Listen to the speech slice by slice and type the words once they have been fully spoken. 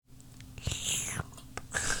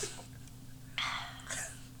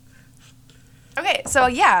So,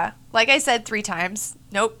 yeah, like I said 3 times.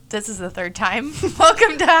 Nope, this is the 3rd time.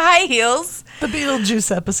 Welcome to High Heels. The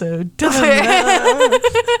Beetlejuice episode.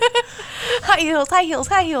 High heels, high heels,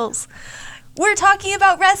 high heels. We're talking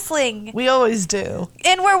about wrestling. We always do.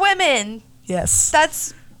 And we're women. Yes.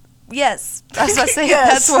 Yes. I was about to say,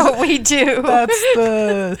 Yes. that's what we do.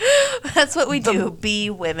 That's what we do. Be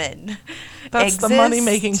women. That's the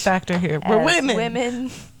money-making factor here. We're women.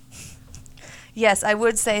 Women. Yes, I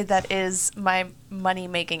would say that is my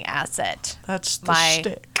money-making asset. That's the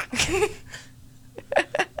shtick.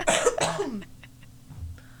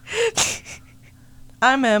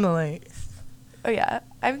 I'm Emily. Oh, yeah.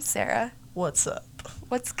 I'm Sarah. What's up?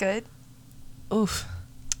 What's good? Oof.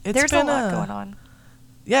 There's a lot going on.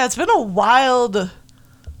 Yeah, it's been a wild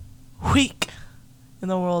week in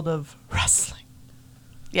the world of wrestling.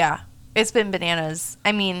 Yeah. It's been bananas.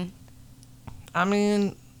 I mean,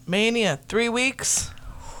 Mania, 3 weeks.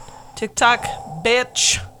 TikTok,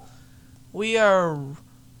 bitch. We are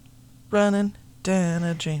running down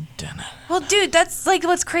a dream. Well, dude, that's like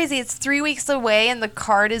what's crazy. It's 3 weeks away and the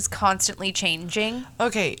card is constantly changing.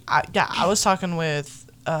 Okay, I was talking with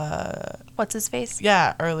what's his face?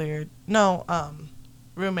 Yeah, earlier. No,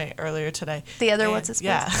 roommate earlier today. The other what's his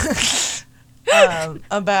face? Yeah.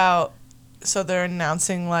 About, so they're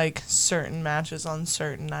announcing like certain matches on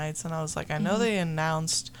certain nights, and I was like, I know they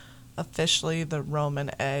announced officially the Roman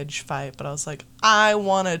Edge fight, but I was like, I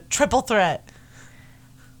want a triple threat.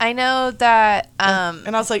 I know that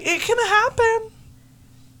and I was like, it can happen.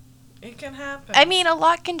 It can happen. I mean, a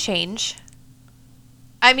lot can change.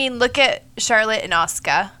 I mean, look at Charlotte and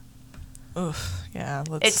Asuka. Oof, yeah.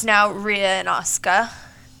 It's now Rhea and Asuka.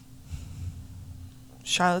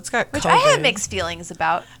 Charlotte's got Which COVID. I had mixed feelings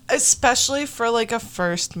about. Especially for like a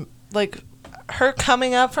first, like her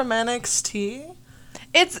coming up from NXT.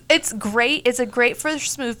 It's great. It's a great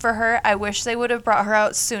first move for her. I wish they would have brought her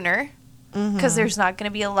out sooner. Because there's not going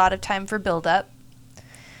to be a lot of time for build-up.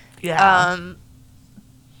 Yeah.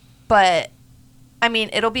 But, I mean,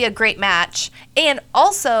 it'll be a great match. And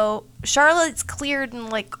also, Charlotte's cleared in,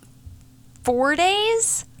 like, 4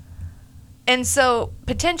 days. And so,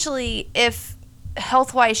 potentially, if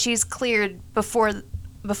health-wise she's cleared before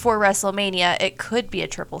WrestleMania, it could be a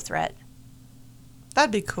triple threat.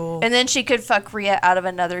 That'd be cool. And then she could fuck Rhea out of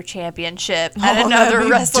another championship at another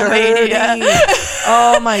WrestleMania.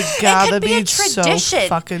 Oh my god, that'd be a so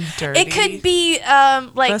fucking dirty. It could be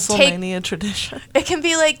like WrestleMania tradition. It can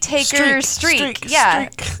be like Taker's streak. Yeah,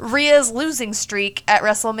 Rhea's losing streak at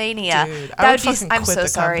WrestleMania. Dude, that would be. I'm so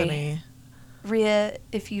sorry, company. Rhea.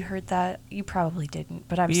 If you heard that, you probably didn't,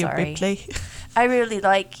 but I'm sorry. Ripley. I really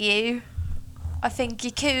like you. I think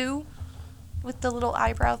you're cool with the little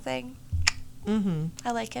eyebrow thing.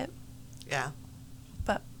 I like it. Yeah.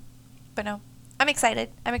 But no. I'm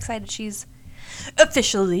excited. She's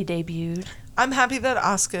officially debuted. I'm happy that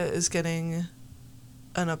Asuka is getting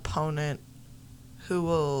an opponent who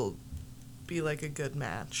will be like a good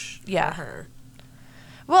match for her.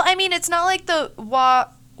 Well, I mean, it's not like the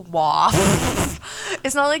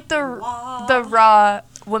it's not like the Raw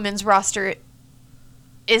women's roster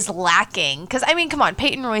is lacking. Because, I mean, come on,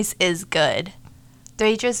 Peyton Royce is good.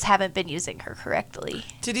 They just haven't been using her correctly.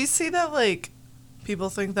 Did you see that, like, people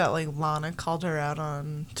think that, like, Lana called her out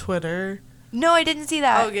on Twitter? No, I didn't see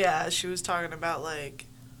that. Oh, yeah. She was talking about, like,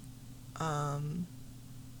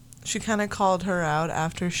 she kind of called her out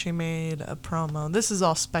after she made a promo. This is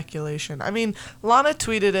all speculation. I mean, Lana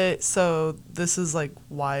tweeted it, so this is, like,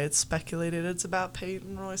 why it's speculated it's about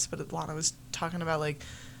Peyton Royce, but Lana was talking about, like,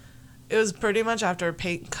 it was pretty much after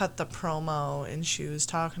Peyton cut the promo, and she was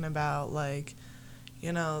talking about, like,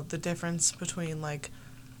 you know, the difference between, like,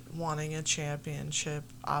 wanting a championship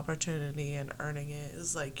opportunity and earning it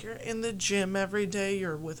is, like, you're in the gym every day,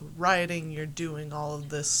 you're with writing, you're doing all of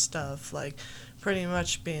this stuff. Like, pretty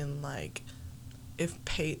much being, like, if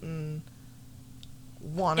Peyton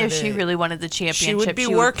wanted if she really wanted the championship, she would be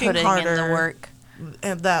working putting harder in the work.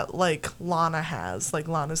 And that, like, Lana has. Like,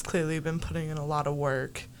 Lana's clearly been putting in a lot of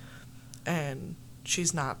work. And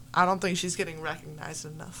she's not, I don't think she's getting recognized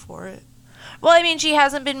enough for it. Well, I mean, she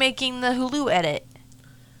hasn't been making the Hulu edit.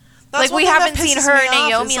 That's like, we haven't seen her and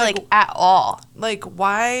Naomi, like, at all. Like,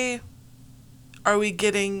 why are we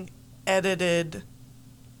getting edited,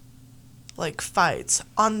 like, fights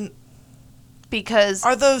on... Because...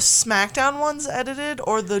 Are those SmackDown ones edited,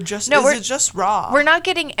 or is it just Raw? We're not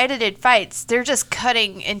getting edited fights. They're just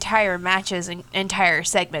cutting entire matches and entire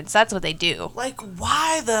segments. That's what they do. Like,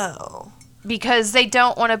 why, though? Because they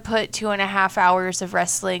don't want to put 2.5 hours of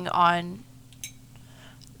wrestling on...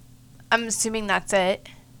 I'm assuming that's it.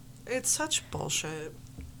 It's such bullshit.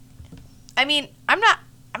 I mean, I'm not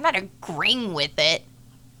I'm not agreeing with it.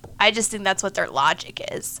 I just think that's what their logic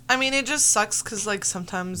is. I mean, it just sucks because, like,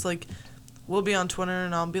 sometimes, like, we'll be on Twitter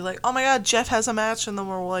and I'll be like, oh my god, Jeff has a match, and then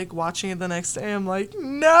we're, like, watching it the next day. I'm like,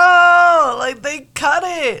 no! Like, they cut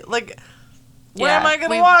it! Like, where am I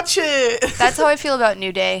gonna watch it? That's how I feel about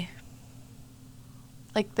New Day.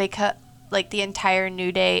 Like, they cut, like, the entire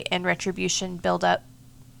New Day and Retribution build-up.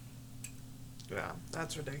 Yeah,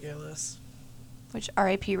 that's ridiculous. Which,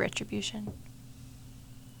 R.I.P. Retribution.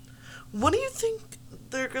 What do you think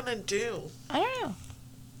they're gonna do? I don't know.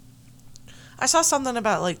 I saw something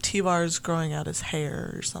about, like, T-Bar's growing out his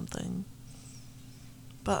hair or something.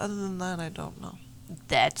 But other than that, I don't know.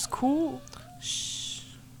 That's cool. Shh.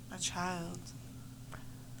 My child.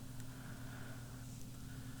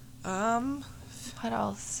 What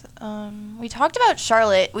else? We talked about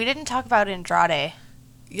Charlotte. We didn't talk about Andrade.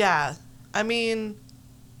 Yeah. I mean,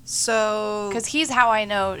 so... Because he's how I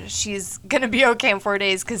know she's going to be okay in 4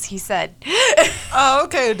 days, because he said. Oh,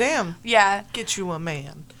 okay, damn. Yeah. Get you a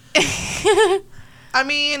man. I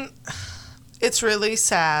mean, it's really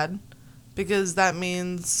sad, because that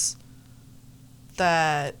means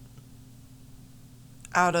that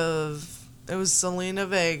out of... It was Zelina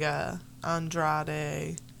Vega,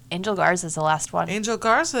 Andrade... Angel Garza's the last one. Angel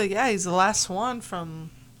Garza, yeah, he's the last one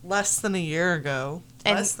from less than a year ago.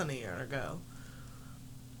 And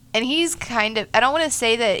he's kind of... I don't want to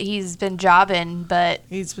say that he's been jobbing, but...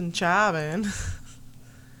 He's been jobbing.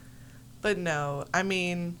 But no, I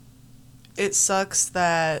mean, it sucks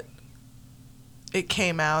that it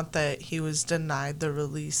came out that he was denied the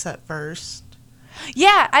release at first.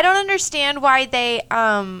 Yeah, I don't understand why they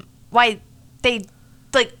like,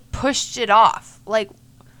 pushed it off. Like...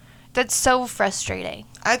 That's so frustrating.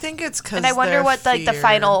 I think it's because and I wonder what like the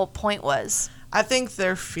final point was. I think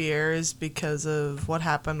their fear is because of what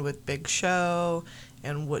happened with Big Show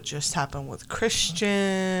and what just happened with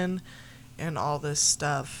Christian and all this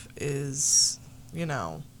stuff is, you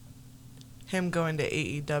know, him going to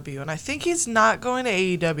AEW. And I think he's not going to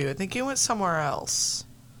AEW. I think he went somewhere else.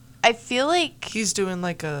 I feel like he's doing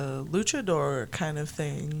like a luchador kind of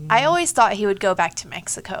thing. I always thought he would go back to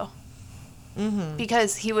Mexico. Mm-hmm.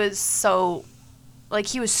 Because he was so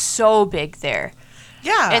big there.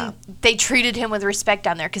 Yeah. And they treated him with respect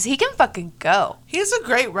down there because he can fucking go. He's a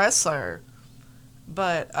great wrestler.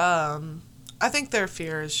 But I think their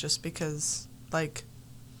fear is just because, like,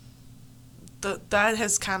 that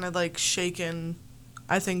has kind of, like, shaken,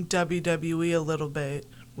 I think, WWE a little bit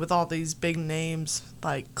with all these big names,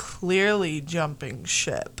 like, clearly jumping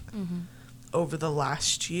ship over the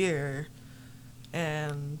last year.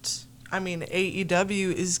 And... I mean,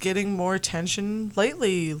 AEW is getting more attention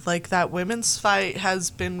lately. Like, that women's fight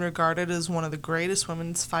has been regarded as one of the greatest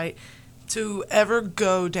women's fight to ever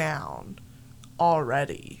go down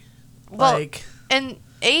already. Well, like, and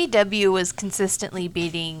AEW was consistently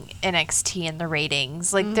beating NXT in the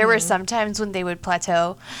ratings. Like, there were some times when they would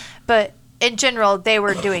plateau, but in general, they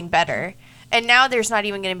were doing better. And now there's not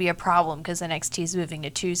even going to be a problem because NXT is moving to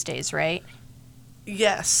Tuesdays, right?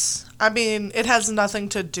 Yes. I mean, it has nothing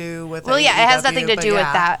to do with Well, yeah, AEW, it has nothing to do with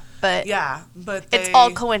that, but... Yeah, but it's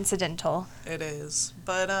all coincidental. It is.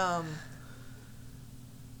 But, I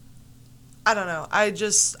don't know. I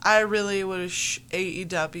really wish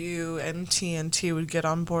AEW and TNT would get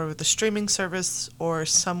on board with the streaming service or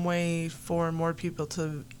some way for more people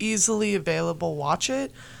to easily available watch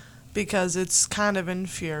it, because it's kind of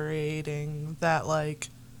infuriating that, like,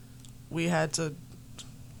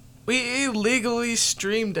 we illegally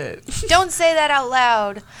streamed it. Don't say that out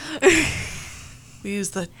loud. We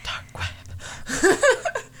used the dark web.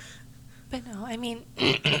 But no, I mean...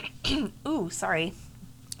 Ooh, sorry.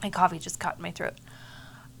 My coffee just caught in my throat.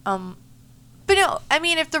 But no, I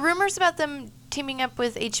mean, if the rumors about them teaming up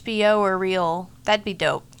with HBO are real, that'd be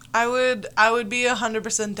dope. I would be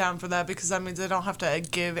 100% down for that, because that means I don't have to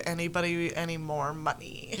give anybody any more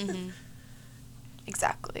money. Mm-hmm.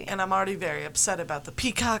 Exactly. And I'm already very upset about the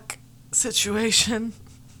Peacock situation.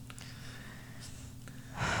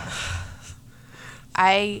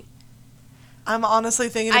 I'm honestly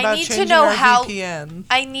thinking about changing our VPN.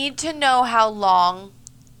 I need to know how long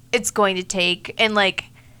it's going to take and, like,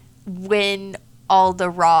 when all the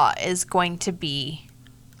Raw is going to be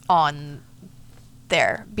on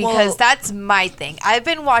there. Because that's my thing. I've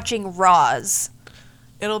been watching Raws.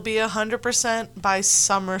 It'll be 100% by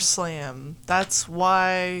SummerSlam. That's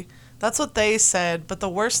what they said. But the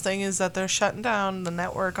worst thing is that they're shutting down the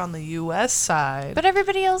network on the U.S. side. But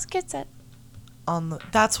everybody else gets it.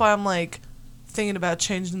 That's why I'm, like, thinking about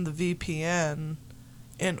changing the VPN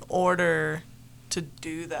in order to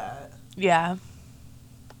do that. Yeah.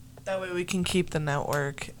 That way we can keep the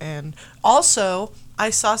network. And also, I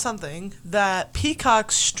saw something that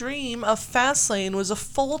Peacock's stream of Fastlane was a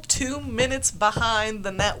full 2 minutes behind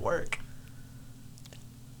the network.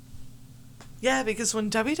 Yeah, because when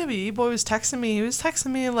WWE Boy was texting me, he was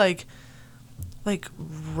texting me like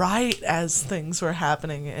right as things were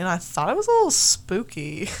happening, and I thought it was a little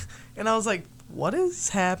spooky. And I was like, what is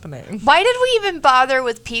happening? Why did we even bother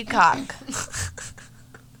with Peacock?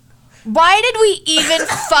 Why did we even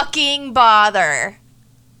fucking bother?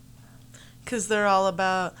 Because they're all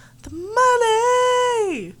about the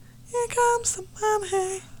money. Here comes the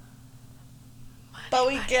money. But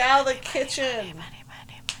we get out of the kitchen. Money.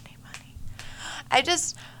 I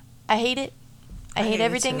hate it. I hate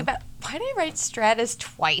everything about. Why did I write Stratus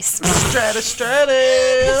twice? Stratus.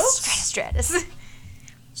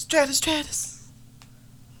 Stratus.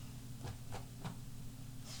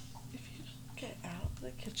 If you don't get out of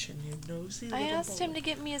the kitchen, you nosy little I asked boy. him to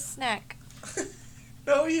get me a snack.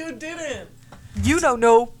 No, you didn't. You don't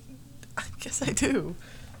know. I guess I do.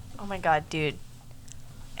 Oh my god, dude.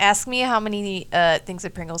 Ask me how many things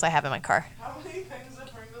of Pringles I have in my car. How many things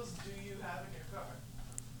of Pringles do you have in your car?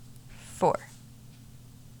 4.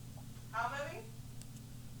 How many?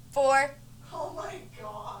 4. Oh my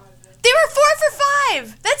god. They were 4 for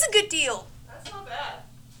 $5. That's a good deal. That's not bad.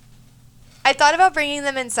 I thought about bringing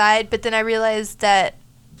them inside, but then I realized that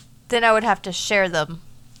then I would have to share them.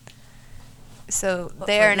 So What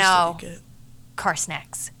they are flavors now did you get? car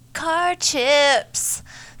snacks. Car chips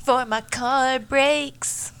for my car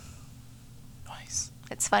brakes. Nice.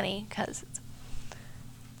 It's funny because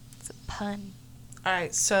it's a pun. All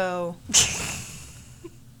right, so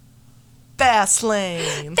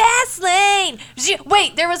Fastlane. Fastlane!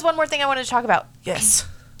 Wait, there was one more thing I wanted to talk about. Yes.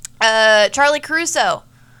 Charlie Caruso.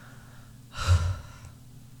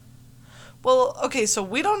 Well, okay, so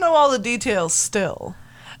we don't know all the details still.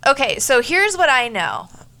 Okay, so here's what I know.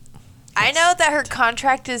 I know that her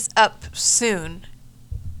contract is up soon.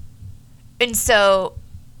 And so,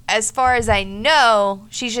 as far as I know,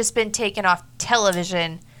 she's just been taken off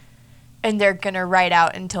television and they're going to ride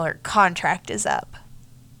out until her contract is up.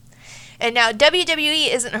 And now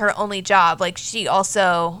WWE isn't her only job. Like, she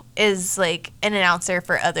also is like an announcer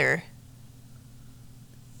for other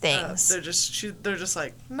things. They're just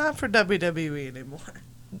like, not for WWE anymore.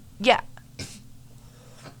 Yeah.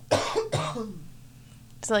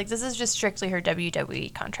 So, like, this is just strictly her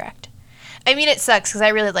WWE contract. I mean, it sucks because I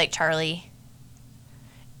really like Charlie.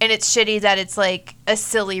 And it's shitty that it's, like, a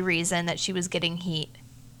silly reason that she was getting heat.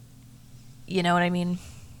 You know what I mean?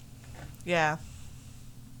 Yeah.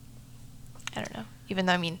 I don't know. Even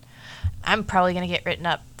though, I mean, I'm probably going to get written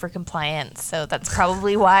up for compliance, so that's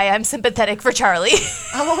probably why I'm sympathetic for Charlie.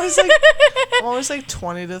 I'm always like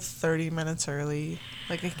 20 to 30 minutes early.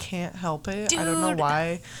 Like, I can't help it. Dude. I don't know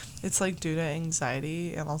why. It's like due to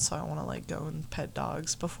anxiety, and also I want to like go and pet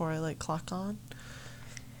dogs before I like clock on.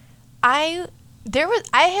 I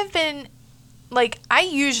have been, like, I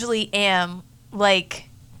usually am like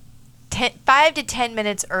 5 to 10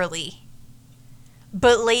 minutes early.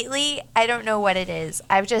 But lately, I don't know what it is.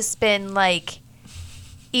 I've just been like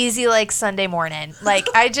easy like Sunday morning. Like,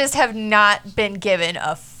 I just have not been given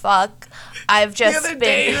a fuck. I've just the other been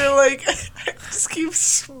day you're like, I just keep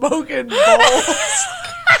smoking bowls.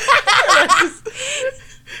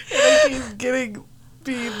 and I keep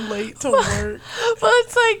being late to work. Well,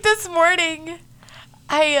 it's like this morning,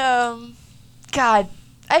 God,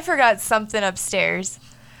 I forgot something upstairs.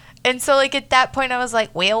 And so, like, at that point, I was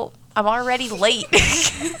like, well, I'm already late.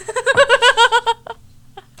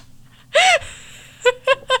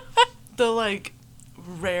 The, like,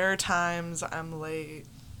 rare times I'm late.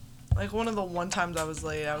 Like, one of the one times I was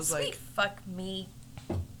late, I was Sweet like... fuck me.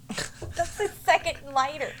 That's the second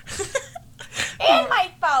lighter. And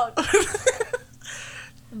my phone.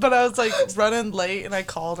 But I was, like, running late, and I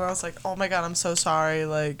called, and I was like, oh, my God, I'm so sorry.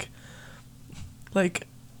 Like,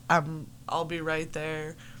 I'll be right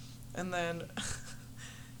there. And then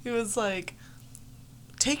he was like,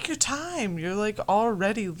 take your time. You're, like,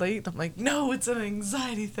 already late. I'm like, no, it's an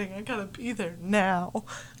anxiety thing. I gotta be there now.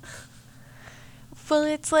 Well,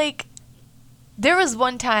 it's like, there was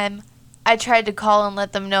one time I tried to call and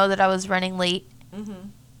let them know that I was running late. Mm-hmm.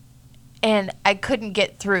 And I couldn't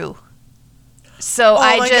get through. So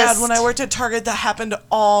oh my God, when I worked at Target, that happened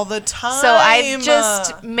all the time. So I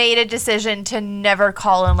just made a decision to never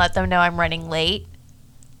call and let them know I'm running late.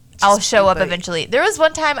 I'll show up eventually. There was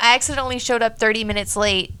one time I accidentally showed up 30 minutes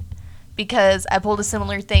late because I pulled a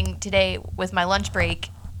similar thing today with my lunch break,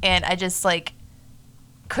 and I just, like,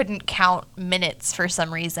 couldn't count minutes for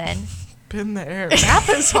some reason. Been there. Math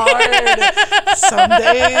is hard. Some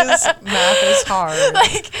days, math is hard.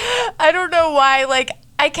 Like, I don't know why. Like,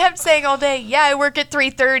 I kept saying all day, yeah, I work at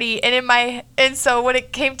 3:30, and so when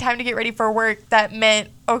it came time to get ready for work, that meant,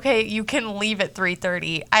 okay, you can leave at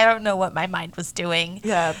 3:30. I don't know what my mind was doing.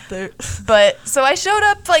 Yeah. But so I showed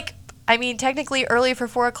up, like, I mean, technically early for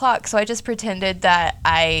 4 o'clock, so I just pretended that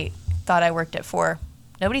I thought I worked at 4.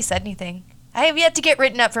 Nobody said anything. I have yet to get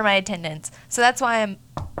written up for my attendance, so that's why I'm...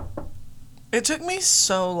 It took me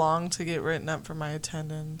so long to get written up for my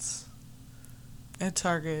attendance at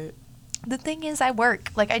Target. The thing is, I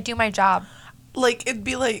work. Like, I do my job. Like, it'd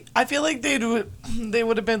be like, I feel like they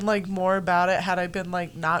would have been, like, more about it had I been,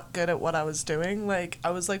 like, not good at what I was doing. Like,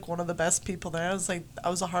 I was, like, one of the best people there. I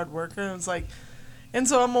was a hard worker. I was, like, and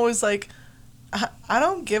so I'm always, like, I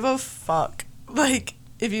don't give a fuck. Like,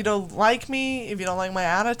 if you don't like me, if you don't like my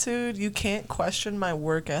attitude, you can't question my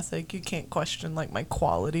work ethic. You can't question, like, my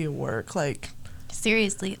quality of work. Like,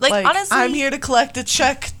 seriously. Like, honestly... I'm here to collect a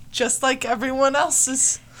check just like everyone else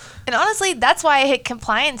is. And honestly, that's why I hit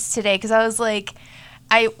compliance today, because I was like,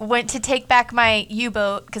 I went to take back my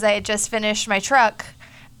U-boat because I had just finished my truck,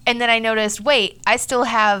 and then I noticed, wait, I still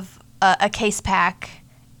have a case pack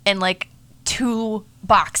and, like, 2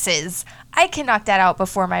 boxes. I can knock that out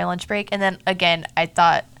before my lunch break. And then, again, I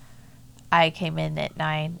thought I came in at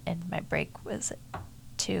 9, and my break was at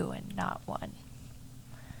 2 and not 1.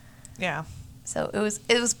 Yeah. So it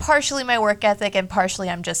was partially my work ethic and partially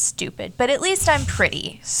I'm just stupid. But at least I'm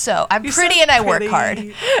pretty. So I'm pretty and I work hard.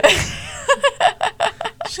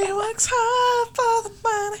 She works hard for the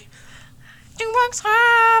money. She works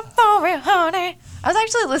hard for it, honey. I was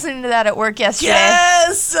actually listening to that at work yesterday.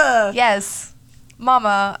 Yes! Yes.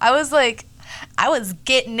 Mama, I was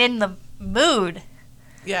getting in the mood.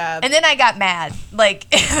 Yeah. And then I got mad. Like,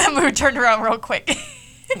 the mood turned around real quick.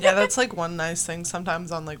 Yeah, that's, like, one nice thing. Sometimes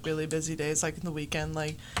on, like, really busy days, like, in the weekend,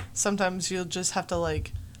 like, sometimes you'll just have to,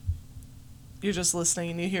 like, you're just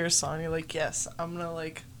listening and you hear a song, and you're like, yes, I'm gonna,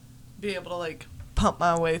 like, be able to, like, pump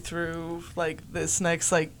my way through, like, this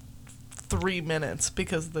next, like, 3 minutes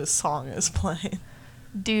because this song is playing.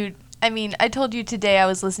 Dude, I mean, I told you today I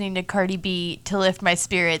was listening to Cardi B to lift my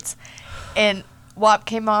spirits, and WAP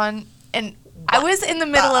came on, and I was in the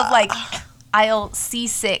middle of, like, aisle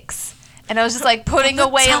C6. And I was just, like, putting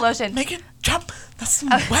away a lotion. Make it jump. That's some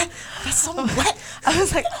wet. That's some wet. I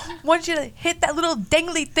was like, I want you to hit that little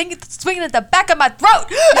dangly thing that's swinging at the back of my throat.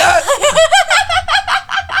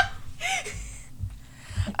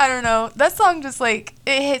 I don't know. That song just, like,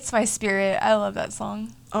 it hits my spirit. I love that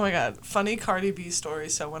song. Oh, my God. Funny Cardi B story.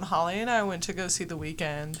 So when Holly and I went to go see The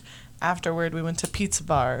Weeknd, afterward we went to Pizza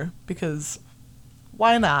Bar because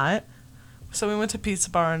why not? So we went to Pizza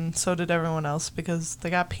Bar, and so did everyone else because they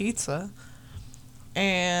got pizza.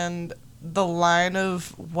 And the line of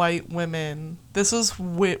white women, this was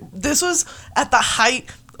at the height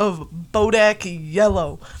of Bodak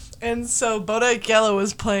Yellow. And so Bodak Yellow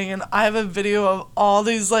was playing, and I have a video of all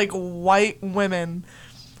these, like, white women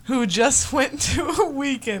who just went to a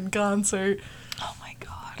Weeknd concert. Oh, my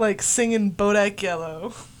God. Like, singing Bodak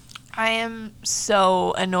Yellow. I am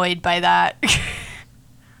so annoyed by that.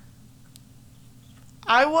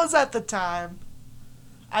 I was at the time.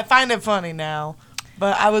 I find it funny now,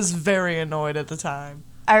 but I was very annoyed at the time.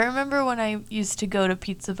 I remember when I used to go to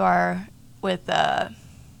Pizza Bar with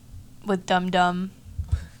Dum Dum,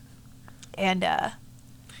 and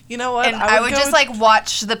you know what? And I would just like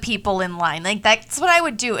watch the people in line. Like that's what I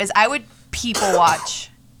would do is I would people watch,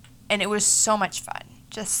 and it was so much fun.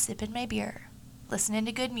 Just sipping my beer, listening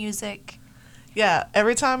to good music. Yeah,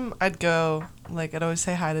 every time I'd go, like, I'd always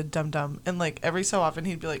say hi to Dum Dum. And, like, every so often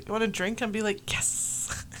he'd be like, you want a drink? I'd be like,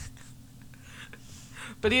 yes.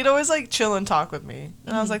 But he'd always, like, chill and talk with me.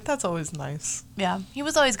 And I was like, that's always nice. Yeah, he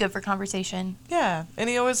was always good for conversation. Yeah, and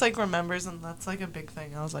he always, like, remembers, and that's, like, a big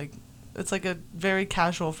thing. I was like, it's, like, a very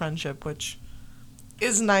casual friendship, which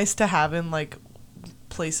is nice to have in, like,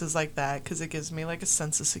 places like that because it gives me, like, a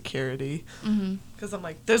sense of security. Because I'm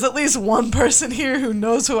like, there's at least one person here who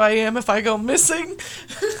knows who I am if I go missing.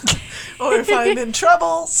 Or if I'm in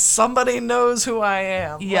trouble, somebody knows who I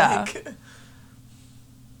am. Yeah.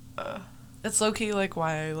 Like, it's low-key, like,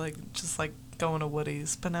 why I, like, just, like, going to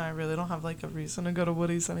Woody's. But now I really don't have, like, a reason to go to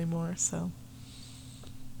Woody's anymore, so.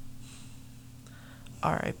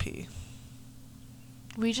 R.I.P.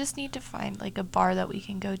 We just need to find, like, a bar that we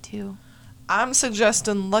can go to. I'm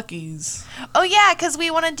suggesting Lucky's. Oh, yeah, because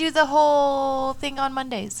we want to do the whole thing on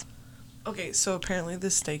Mondays. Okay, so apparently the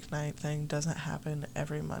steak night thing doesn't happen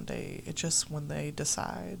every Monday. It's just when they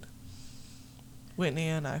decide. Whitney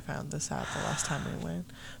and I found this out the last time we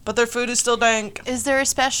went. But their food is still dank. Is there a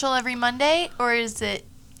special every Monday, or is it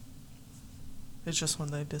It's just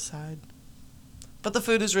when they decide. But the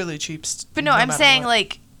food is really cheap. But no, I'm matter saying, what.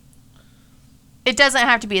 like, it doesn't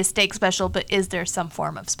have to be a steak special, but is there some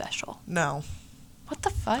form of special? No. What the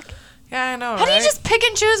fuck? Yeah, I know, How do you right? just pick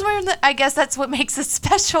and choose where I guess that's what makes it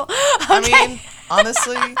special. Okay. I mean,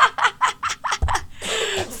 honestly,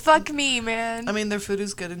 fuck me, man. I mean, their food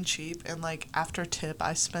is good and cheap, and, like, after tip,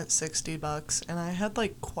 I spent $60, and I had,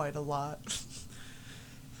 like, quite a lot.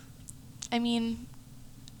 I mean,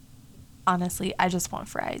 honestly, I just want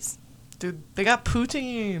fries. Dude, they got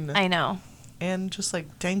poutine. I know. And just,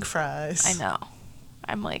 like, dank fries. I know.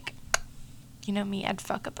 I'm like, you know me, I'd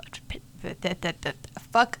fuck up a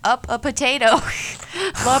potato.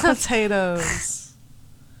 Love potatoes.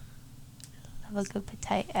 Love a good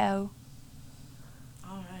potato.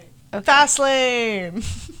 All right. Okay. Fastlane.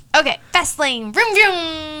 Okay, Fastlane. Vroom,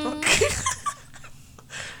 vroom.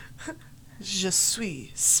 Je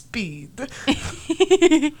suis speed.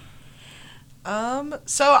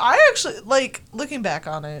 So I actually, like, looking back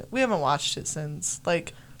on it, we haven't watched it since.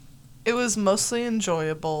 Like, it was mostly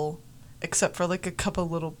enjoyable, except for, like, a couple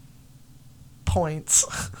little points.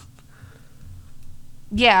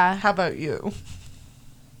 Yeah. How about you?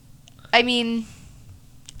 I mean,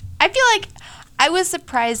 I feel like I was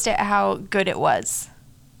surprised at how good it was.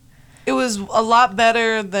 It was a lot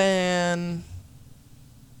better than...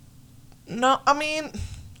 No, I mean,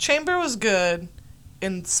 Chamber was good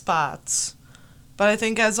in spots, but I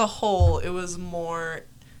think as a whole it was more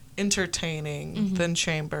entertaining than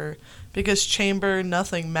Chamber, because Chamber,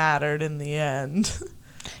 nothing mattered in the end.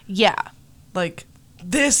 Yeah. Like,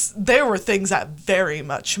 there were things that very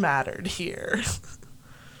much mattered here.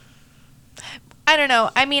 I don't know.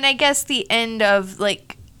 I mean, I guess the end of,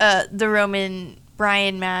 like, the Roman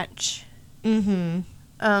Bryan match, that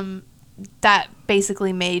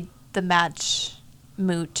basically made the match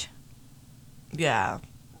moot. Yeah.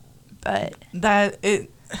 But I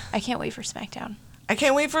can't wait for SmackDown. I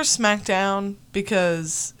can't wait for SmackDown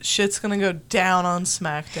because shit's gonna go down on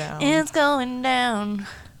SmackDown. It's going down.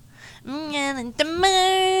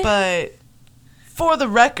 But for the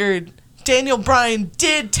record, Daniel Bryan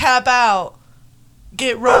did tap out.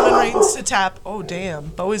 Get Roman Reigns to tap. Oh, damn.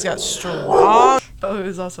 Bowie's got strong. Bowie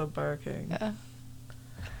was also barking.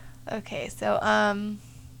 Okay, so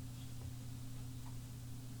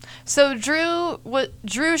Drew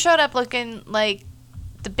showed up looking like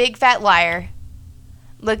the big fat liar,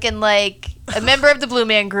 looking like a member of the Blue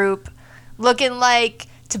Man Group, looking like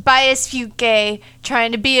Tobias Fuke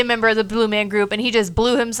trying to be a member of the Blue Man Group, and he just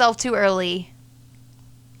blew himself too early.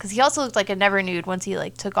 Because he also looked like a never nude once he,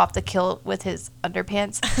 like, took off the kilt with his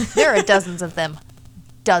underpants. There are dozens of them.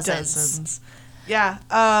 Dozens. Yeah.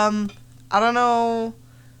 I don't know.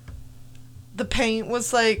 The paint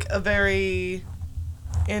was, like, a very...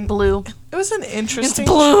 Blue. It was an interesting...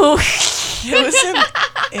 It's blue. It was an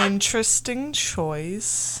interesting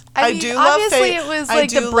choice. I mean, obviously it was, like,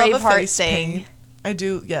 the Braveheart thing. I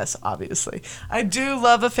do, yes, obviously. I do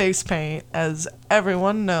love a face paint, as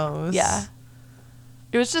everyone knows. Yeah.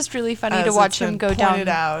 It was just really funny to watch him go down. Pointed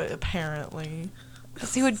out, apparently.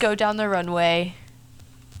 Because he would go down the runway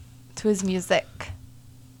to his music.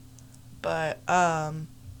 But,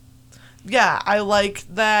 yeah, I like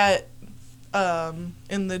that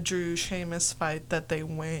in the Drew Sheamus fight that they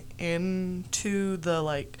went into the,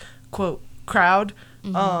 like, quote, crowd.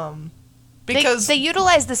 Because they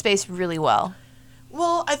utilized the space really well.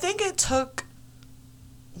 Well, I think it took...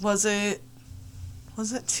 Was it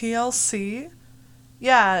TLC?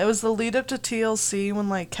 Yeah, it was the lead up to TLC when,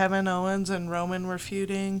 like, Kevin Owens and Roman were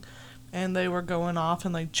feuding, and they were going off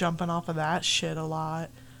and, like, jumping off of that shit a lot.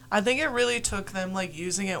 I think it really took them, like,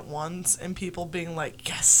 using it once and people being like,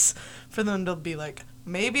 yes, for them to be like,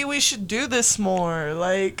 maybe we should do this more,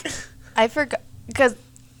 like... I forgot, because,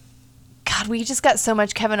 God, we just got so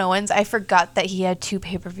much Kevin Owens, I forgot that he had 2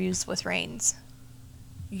 pay-per-views with Reigns.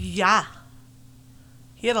 Yeah.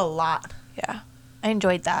 He had a lot. Yeah. I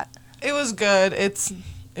enjoyed that. It was good.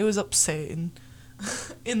 It was upsetting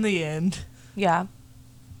in the end. Yeah.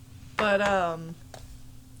 But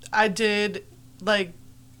I did, like,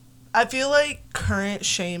 I feel like current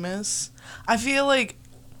Sheamus, I feel like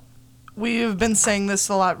we've been saying this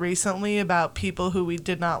a lot recently about people who we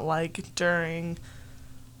did not like during,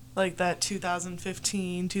 like, that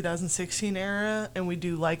 2015, 2016 era, and we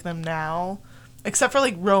do like them now. Except for,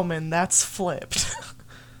 like, Roman, that's flipped.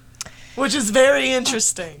 Which is very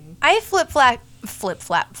interesting. I flip-flap.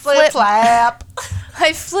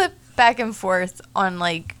 I flip back and forth on,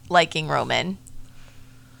 like, liking Roman.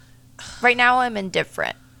 Right now I'm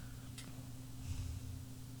indifferent.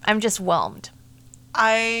 I'm just whelmed.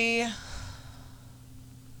 I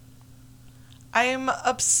I'm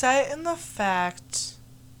upset in the fact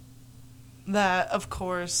that, of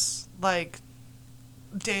course, like,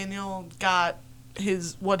 Daniel got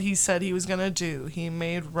what he said he was gonna do. He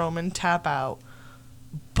made Roman tap out.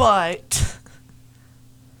 But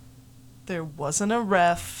there wasn't a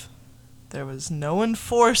ref. There was no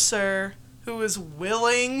enforcer who was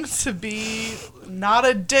willing to be not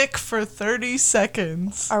a dick for 30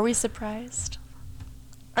 seconds. Are we surprised?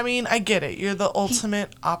 I mean, I get it. You're the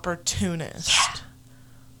ultimate opportunist. Yeah.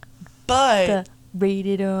 But The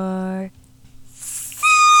rated R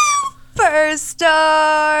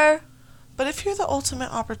superstar. But if you're the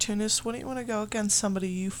ultimate opportunist, wouldn't you want to go against somebody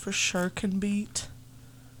you for sure can beat?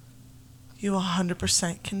 You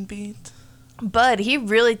 100% can beat? But he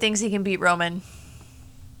really thinks he can beat Roman.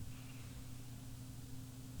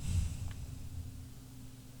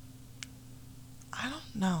 I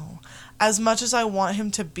don't know. As much as I want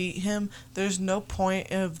him to beat him, there's no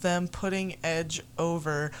point of them putting Edge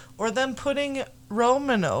over or them putting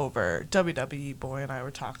Roman over. WWE Boy and I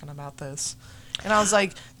were talking about this. And I was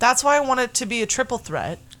like, that's why I want it to be a triple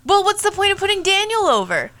threat. Well, what's the point of putting Daniel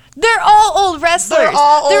over? They're all old wrestlers. They're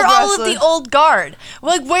all of the old guard.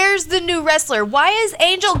 Like, where's the new wrestler? Why is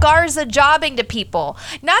Angel Garza jobbing to people?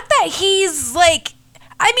 Not that he's, like...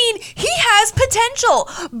 I mean, he has potential.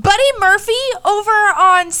 Buddy Murphy over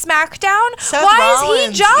on SmackDown, why is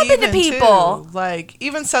he jobbing to people? Too. Like,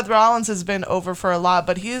 even Seth Rollins has been over for a lot,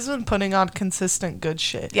 but he's been putting on consistent good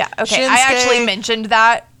shit. Yeah, okay. I actually mentioned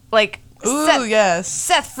that. Like, ooh, yes.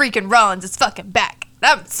 Seth freaking Rollins is fucking back.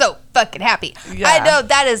 I'm so fucking happy. Yeah. I know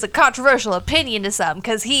that is a controversial opinion to some,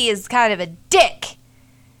 because he is kind of a dick.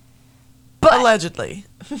 But Allegedly.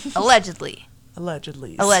 Allegedly.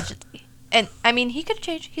 Allegedly. And, I mean, he could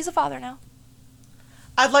change. He's a father now.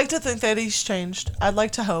 I'd like to think that he's changed. I'd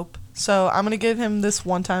like to hope. So I'm going to give him this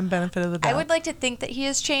one-time benefit of the doubt. I would like to think that he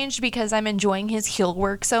has changed because I'm enjoying his heel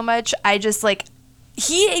work so much. I just, like,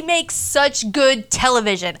 he makes such good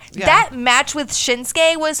television. Yeah. That match with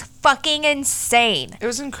Shinsuke was fucking insane. It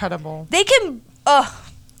was incredible. They can, I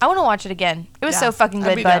want to watch it again. It was so fucking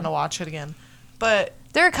good, I'd be down to watch it again. But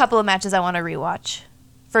there are a couple of matches I want to rewatch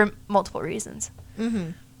for multiple reasons.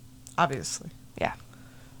 Mm-hmm. Obviously. Yeah.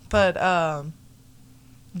 But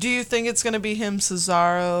do you think it's going to be him,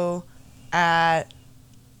 Cesaro, at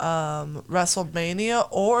WrestleMania?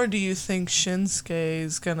 Or do you think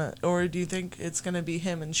Shinsuke's going to... Or do you think it's going to be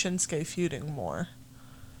him and Shinsuke feuding more?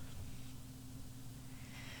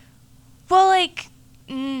 Well, like...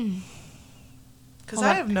 Because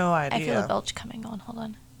I have no idea. I feel a belch coming on. Hold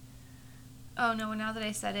on. Oh, no. Now that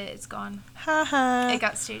I said it, it's gone. Haha. It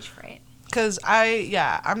got stage fright. Because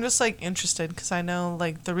I'm just, like, interested, because I know,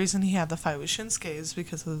 like, the reason he had the fight with Shinsuke is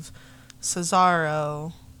because of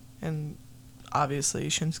Cesaro, and obviously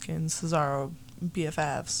Shinsuke and Cesaro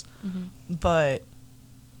BFFs. Mm-hmm. But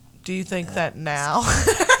do you think that now...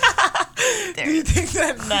 do you think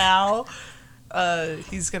that now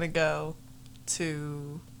he's going to go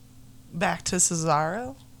back to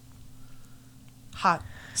Cesaro? Hot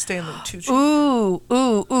Stanley Tucci. Ooh.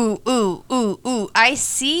 I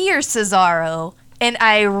see your Cesaro, and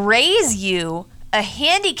I raise you a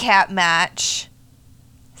handicap match.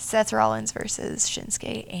 Seth Rollins versus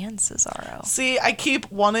Shinsuke and Cesaro. See, I keep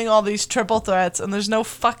wanting all these triple threats, and there's no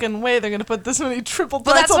fucking way they're going to put this many triple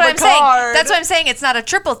threats on the card. That's what I'm saying. It's not a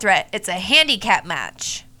triple threat. It's a handicap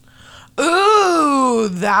match. Ooh,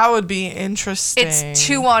 that would be interesting. It's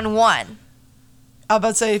 2-on-1. I was about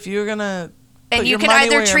to say, if you're going to... And you can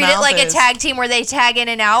either treat it like a tag team where they tag in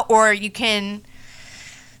and out, or you can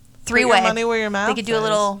three-way. Put your money where your mouth is. They could do a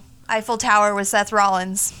little Eiffel Tower with Seth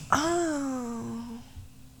Rollins. Oh.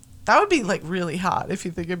 That would be, like, really hot if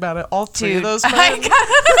you think about it. All three of those men.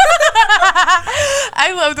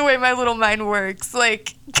 I love the way my little mind works.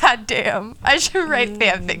 Like, goddamn. I should write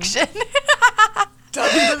fan fiction.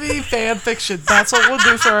 WWE fan fiction. That's what we'll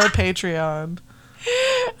do for our Patreon.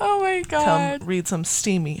 Oh, my God. Come read some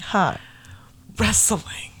steamy, hot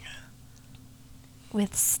wrestling.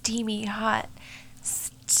 With steamy, hot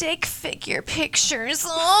stick figure pictures.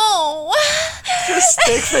 Oh. Just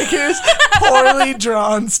stick figures. Poorly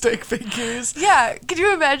drawn stick figures. Yeah. Could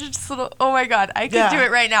you imagine just little... Oh, my God. I could do it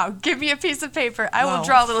right now. Give me a piece of paper. I will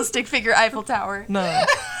draw a little stick figure Eiffel Tower. No.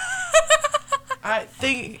 I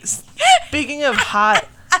think... Speaking of hot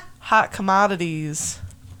commodities...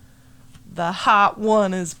 The hot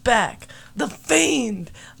one is back. The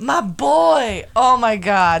Fiend. My boy. Oh, my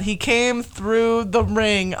God. He came through the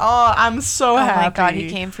ring. Oh, I'm so happy. Oh, my God. He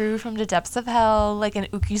came through from the depths of hell like an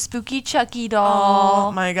ooky spooky Chucky doll.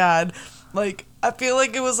 Oh, my God. Like, I feel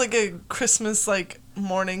like it was like a Christmas, like,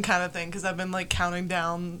 mourning kind of thing because I've been like counting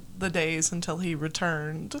down the days until he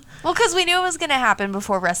returned. Well, because we knew it was going to happen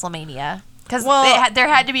before WrestleMania. Because there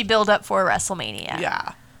had to be build up for WrestleMania.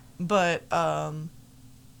 Yeah. But,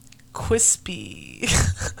 Quispy.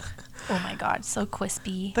 Oh my god, so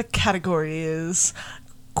crispy. The category is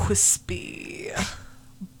Quispy.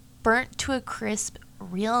 Burnt to a crisp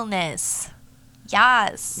realness.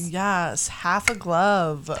 Yes. Yes, half a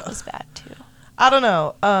glove. That was bad too. I don't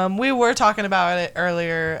know. We were talking about it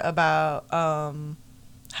earlier about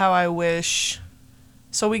how I wish.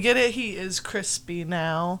 So we get it. He is crispy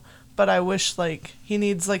now, but I wish like he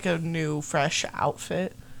needs like a new, fresh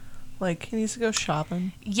outfit. Like he needs to go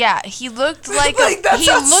shopping. Yeah, he looked like Like,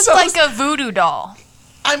 like a voodoo doll.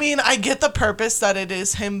 I mean, I get the purpose that it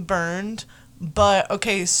is him burned, but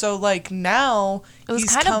okay, so like now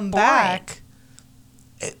he's come back.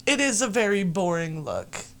 It is a very boring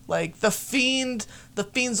look. Like the fiend's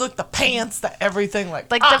look, the pants, the everything, like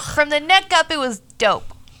from the neck up, it was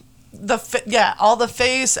dope. All the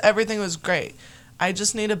face, everything was great. I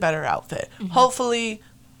just need a better outfit. Mm-hmm. Hopefully,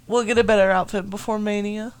 we'll get a better outfit before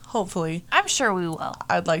Mania. Hopefully, I'm sure we will.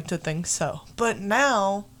 I'd like to think so. But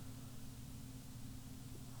now,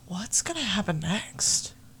 what's gonna happen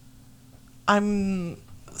next?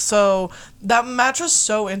 So that match was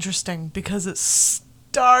so interesting because it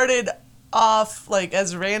started off like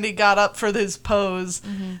as Randy got up for his pose,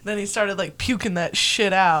 then he started like puking that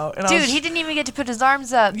shit out. And dude, he didn't even get to put his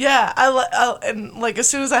arms up. Yeah, and like as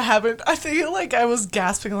soon as that happened, I feel like I was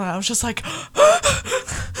gasping a lot. I was just like, he's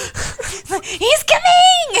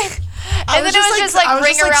coming! And then it was just like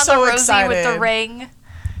ring around the rosy with the ring,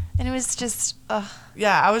 and it was just.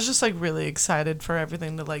 Yeah, I was just like really excited for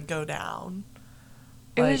everything to like go down.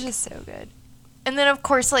 It was just so good. And then, of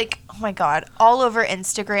course, like, oh my God, all over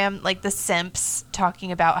Instagram, like, the simps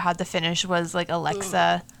talking about how the finish was, like,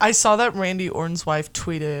 Alexa. I saw that Randy Orton's wife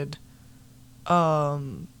tweeted,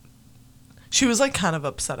 she was, like, kind of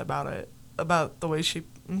upset about it, about the way she,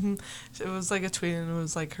 It was, like, a tweet, and it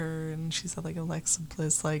was, like, her, and she said, like, Alexa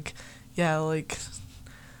Bliss, like, yeah, like,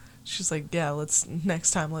 she's like, yeah, next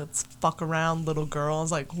time, let's fuck around, little girl. I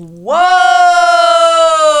was like, whoa!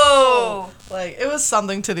 Like, it was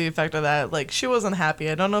something to the effect of that. Like, she wasn't happy.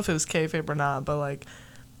 I don't know if it was kayfabe or not, but, like,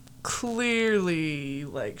 clearly,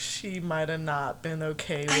 like, she might have not been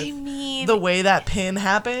okay with the way that pin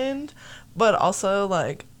happened. But also,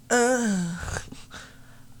 like, I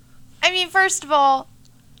mean, first of all,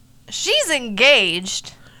 she's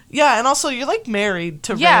engaged. Yeah, and also, you're, like, married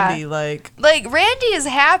to Randy. Like, Randy is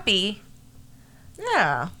happy.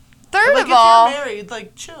 Yeah. Third like, of all... if you're married,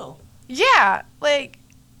 like, chill. Yeah, like...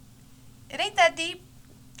 It ain't that deep.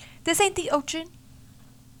 This ain't the ocean.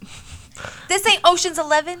 This ain't Ocean's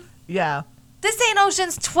 11. Yeah. This ain't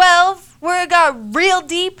Ocean's 12, where it got real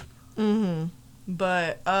deep.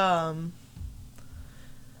 But, and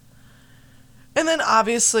then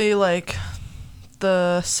obviously, like,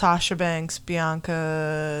 the Sasha Banks,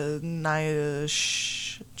 Bianca, Nia,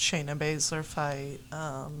 Shayna Baszler fight.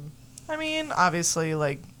 I mean, obviously,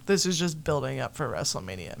 like, this is just building up for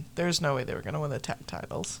WrestleMania. There's no way they were going to win the tag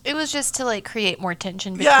titles. It was just to, like, create more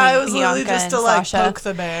tension between Bianca it was Bianca literally just to, Sasha. like, poke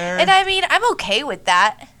the bear. And I mean, I'm okay with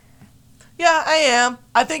that. Yeah, I am.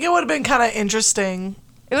 I think it would have been kind of interesting.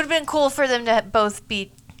 It would have been cool for them to both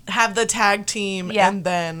have the tag team and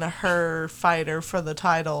then her fighter for the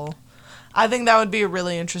title. I think that would be a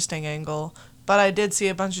really interesting angle. But I did see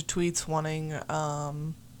a bunch of tweets wanting,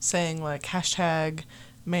 saying, like, hashtag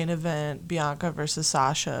main event Bianca versus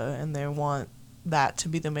Sasha, and they want that to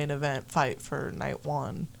be the main event fight for night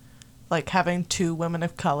one. Like, having two women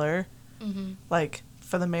of color, like,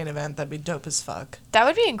 for the main event, that'd be dope as fuck. That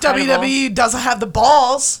would be incredible. WWE doesn't have the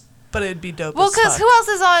balls, but it'd be dope as fuck. Well, because who else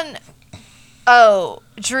is on... Oh,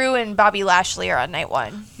 Drew and Bobby Lashley are on night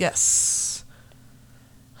one. Yes.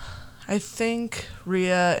 I think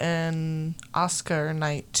Rhea and Asuka are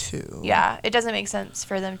night 2. Yeah, it doesn't make sense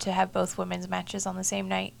for them to have both women's matches on the same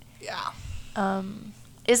night. Yeah.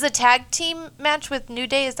 Is the tag team match with New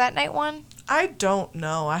Day, is that night 1? I don't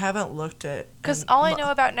know. I haven't looked at... Because all I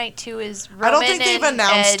know about night 2 is Roman I don't think they've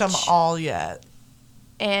announced Edge, them all yet.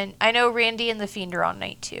 And I know Randy and The Fiend are on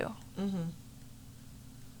night 2.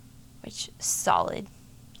 Which is solid.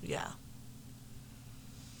 Yeah.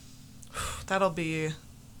 That'll be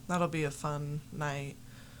a fun night.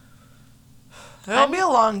 It'll be a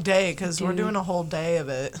long day because we're doing a whole day of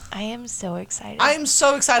it. I am so excited. I am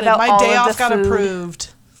so excited. My day off got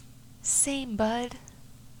approved. Same, bud.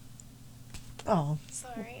 Oh.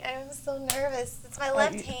 Sorry, I'm so nervous. It's my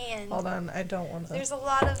left hand. Hold on, I don't want to. There's a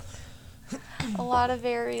lot of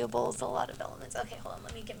variables, a lot of elements. Okay, hold on.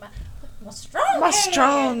 Let me get my strong hand. My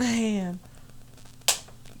strong hand.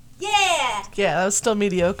 Yeah! Yeah, that was still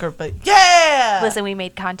mediocre, but yeah! Listen, we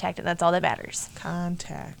made contact, and that's all that matters.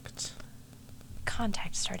 Contact.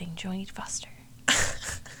 Contact starting Joey Foster.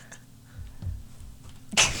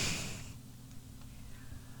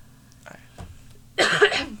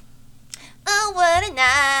 Oh, what a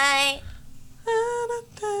night. I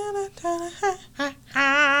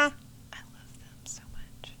love them so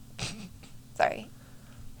much. Sorry.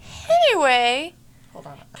 Anyway. Hold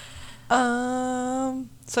on.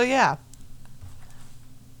 So yeah.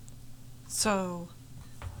 So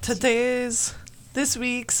this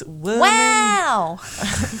week's women. Wow.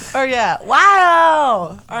 Or yeah,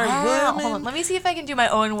 wow. Our Wow. women. Hold on. Let me see if I can do my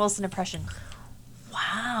Owen Wilson impression.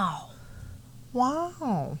 Wow.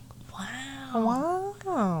 Wow. Wow. Wow.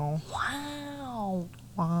 Wow.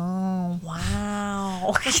 Wow.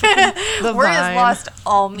 Wow. The Word vine. has lost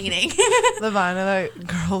all meaning. The vine of that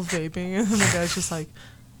girl vaping, and the guy's just like,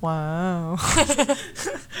 wow.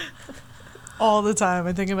 All the time.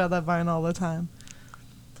 I think about that vine all the time.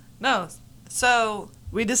 No. So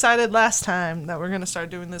we decided last time that we're going to start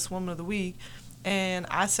doing this Woman of the Week, and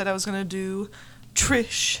I said I was going to do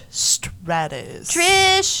Trish Stratus.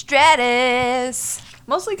 Trish Stratus.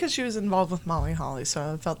 Mostly because she was involved with Molly Holly,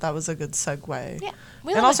 so I felt that was a good segue. Yeah.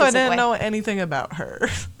 We And love a also, I good didn't segue. know anything about her.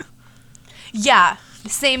 Yeah.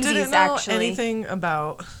 Same Didn't Z's, know actually. anything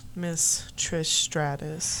about Miss Trish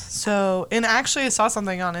Stratus. So, and actually, I saw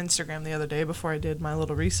something on Instagram the other day before I did my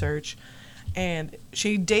little research, and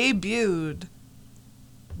she debuted,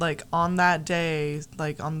 like, on that day,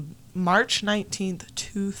 like, on March 19th,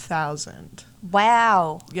 2000.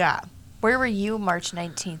 Wow. Yeah. Where were you March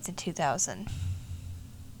 19th in 2000? It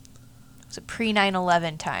was a pre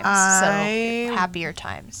 9/11 times. So happier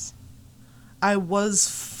times. I was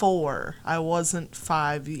 4. I wasn't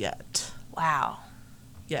 5 yet. Wow.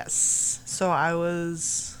 Yes. So I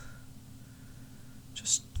was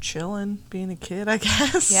just chilling, being a kid, I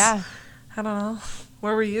guess. Yeah. I don't know.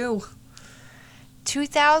 Where were you?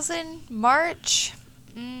 2000 March.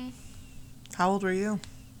 How old were you?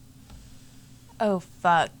 Oh,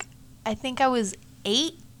 fuck. I think I was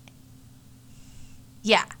 8.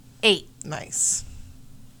 Yeah, 8. Nice.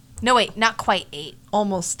 No, wait, not quite 8.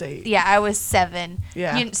 Almost 8. Yeah, I was 7.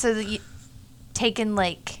 Yeah. So that you taken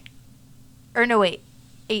like, or no, wait,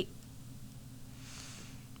 8.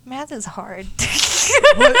 Math is hard.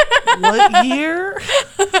 What year?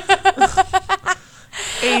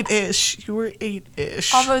 8-ish. You were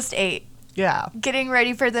 8-ish. Almost 8. Yeah. Getting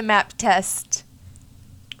ready for the map test.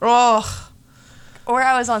 Oh, Or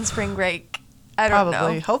I was on spring break. I don't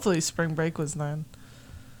probably. know. Hopefully spring break was then.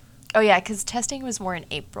 Oh, yeah, because testing was more in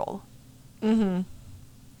April. Mm-hmm.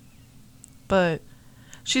 But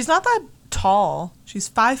she's not that tall. She's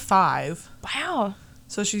 5'5". Wow.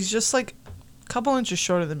 So she's just like a couple inches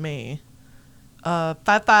shorter than me. 5'5",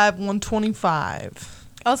 125.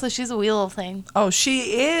 Also, she's a wee little thing. Oh,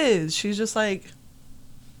 she is. She's just like,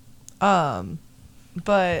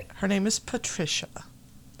 but her name is Patricia.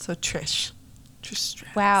 So Trish. Trish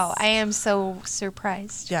Stratus. Wow, I am so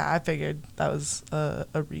surprised. Yeah, I figured that was a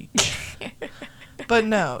reach. But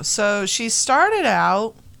no, so she started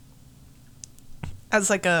out as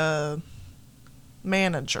like a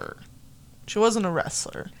manager. She wasn't a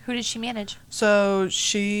wrestler. Who did she manage? So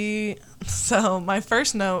my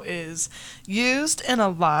first note is used in a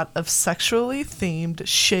lot of sexually themed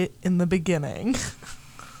shit in the beginning.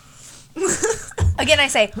 Again, I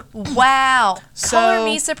say, wow. Color So-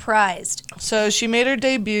 me surprised. So she made her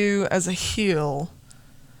debut as a heel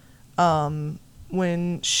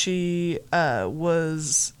when she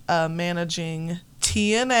was managing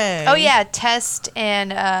TNA. Oh, yeah, Test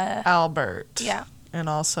and, Albert. yeah. And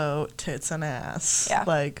also tits and ass. Yeah.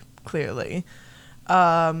 Like, clearly.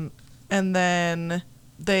 And then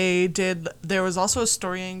there was also a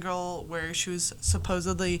story angle where she was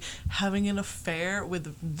supposedly having an affair with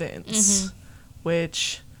Vince,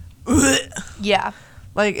 which, Yeah.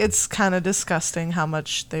 like, it's kind of disgusting how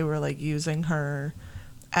much they were, like, using her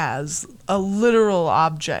as a literal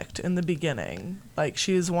object in the beginning. Like,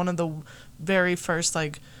 she is one of the very first,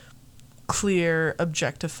 like, clear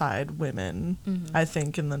objectified women, I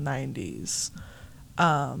think, in the 90s.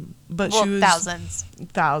 But Well, she was thousands.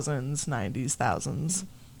 90s, thousands.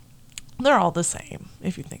 They're all the same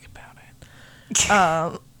if you think about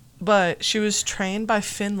it. But she was trained by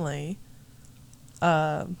Finlay,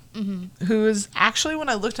 who is actually, when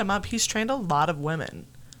I looked him up, he's trained a lot of women.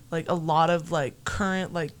 Like, a lot of, like,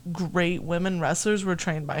 current, like, great women wrestlers were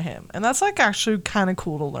trained by him. And that's, like, actually kind of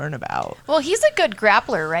cool to learn about. Well, he's a good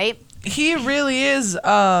grappler, right? He really is,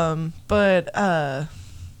 but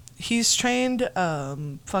he's trained,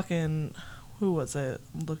 fucking, who was it?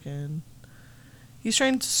 I'm looking. He's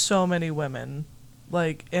trained so many women,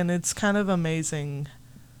 like, and it's kind of amazing,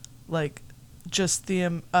 like, just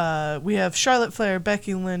the we have Charlotte Flair,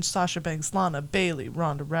 Becky Lynch, Sasha Banks, Lana, Bayley,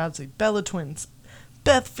 Ronda Rousey, Bella Twins,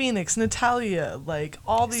 Beth Phoenix, Natalia, like,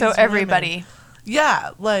 all these So everybody. women.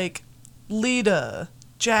 Yeah, like, Lita,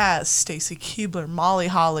 Jazz, Stacy Keibler, Molly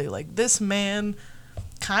Holly, like, this man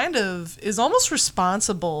kind of is almost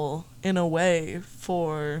responsible in a way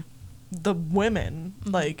for the women,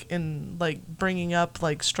 like, in, like, bringing up,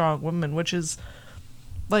 like, strong women, which is,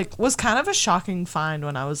 like, was kind of a shocking find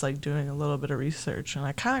when I was, like, doing a little bit of research, and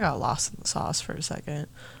I kind of got lost in the sauce for a second.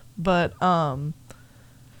 But,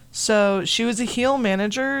 so she was a heel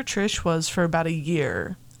manager, Trish was, for about a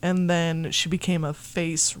year, and then she became a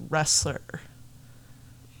face wrestler.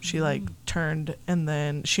 She, like, turned, and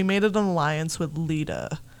then she made an alliance with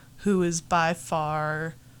Lita, who is by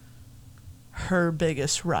far her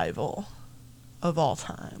biggest rival of all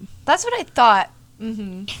time. That's what I thought.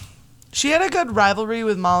 Mm-hmm. She had a good rivalry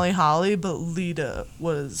with Molly Holly, but Lita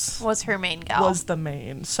was her main gal. Was the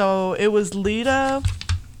main. So it was Lita,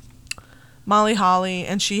 Molly Holly,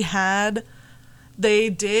 and they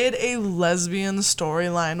did a lesbian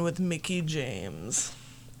storyline with Mickie James.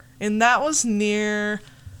 And that was near...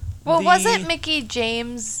 Well, wasn't Mickie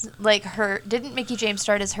James, like, didn't Mickie James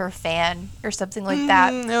start as her fan or something like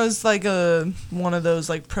that? It was like one of those,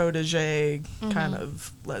 like, protege kind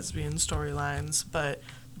of lesbian storylines, but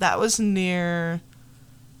that was near,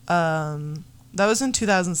 that was in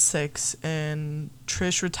 2006, and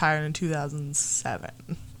Trish retired in 2007.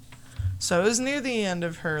 So it was near the end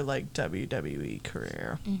of her, like, WWE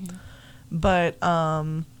career. But,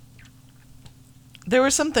 there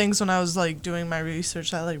were some things when I was, like, doing my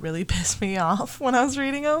research that, like, really pissed me off when I was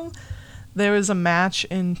reading them. There was a match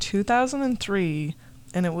in 2003,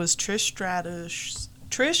 and it was Trish Stratus.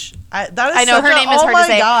 Trish? I know, her name is hard to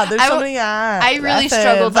say. Oh, my God, there's so many I really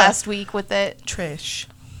struggled last week with it. Trish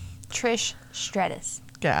Stratus.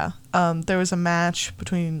 Yeah. There was a match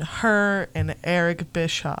between her and Eric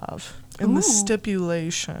Bischoff. And the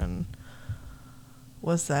stipulation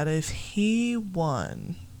was that if he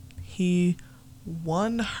won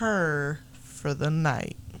her for the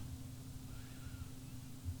night.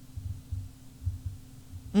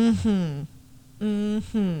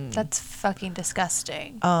 That's fucking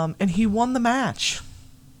disgusting. And he won the match.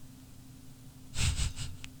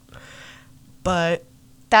 But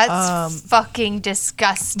that's fucking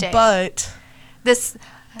disgusting. But this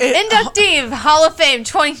inductee of Hall of Fame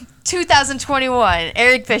 2021,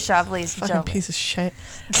 Eric Bischoff, ladies and gentlemen. Fucking piece of shit.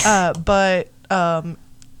 But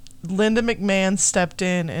Linda McMahon stepped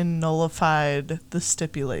in and nullified the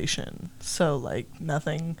stipulation. So, like,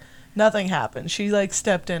 nothing happened. She, like,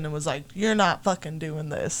 stepped in and was like, you're not fucking doing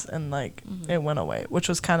this. And, like, it went away, which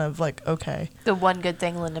was kind of like, okay. The one good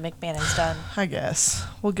thing Linda McMahon has done. I guess.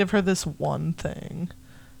 We'll give her this one thing.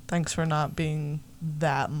 Thanks for not being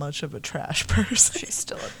that much of a trash person. She's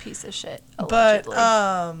still a piece of shit, allegedly.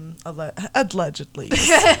 But, allegedly.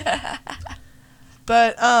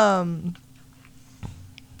 But,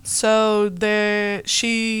 so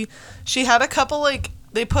she had a couple, like,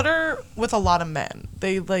 they put her with a lot of men.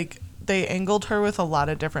 They angled her with a lot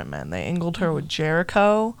of different men. They angled her with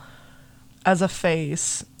Jericho as a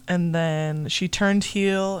face, and then she turned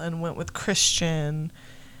heel and went with Christian,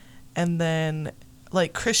 and then,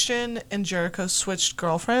 like, Christian and Jericho switched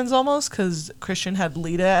girlfriends almost, because Christian had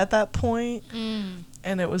Lita at that point,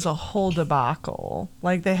 and it was a whole debacle.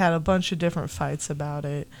 Like, they had a bunch of different fights about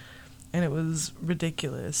it, and it was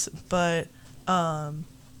ridiculous. But the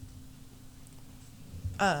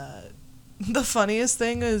funniest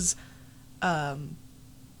thing is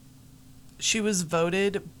she was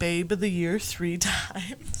voted Babe of the Year 3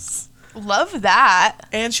 times. Love that.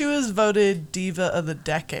 And she was voted Diva of the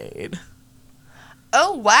Decade.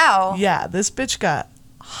 Oh, wow. Yeah, this bitch got...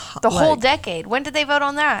 The whole decade. When did they vote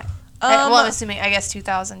on that? Well, I'm assuming, I guess,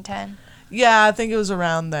 2010. Yeah, I think it was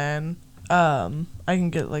around then. I can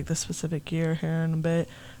get, like, the specific year here in a bit.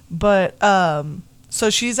 But, so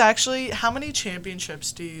she's actually... How many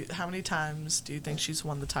times do you think she's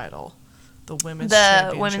won the title? The women's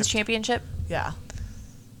championship. The women's championship? Yeah.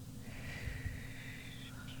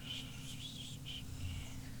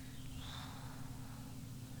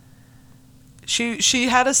 She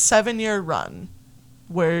had a 7-year run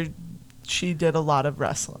where she did a lot of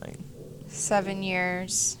wrestling. 7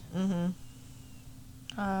 years.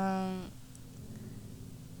 I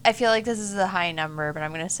feel like this is a high number, but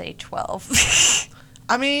I'm going to say 12.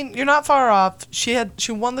 I mean, you're not far off. She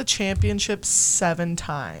won the championship 7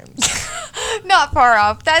 times. Not far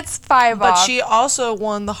off. That's 5 off. But she also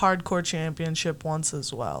won the hardcore championship once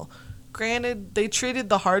as well. granted, they treated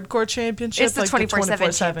the hardcore championship It's the like 24/7 the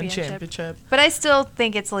 24/7 championship. But I still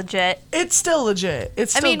think it's legit. It's still legit.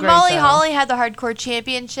 It's still great, Molly though. Holly had the hardcore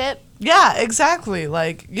championship. Yeah, exactly.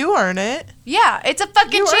 Like, you earn it. Yeah, it's a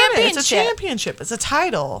fucking You earn championship. it. It's a championship. It's a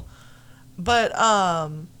title. But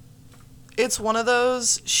it's one of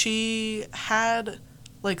those, she had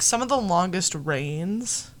like some of the longest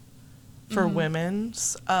reigns for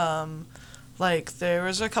women's. Like, there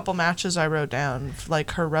was a couple matches I wrote down,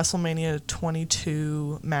 like her WrestleMania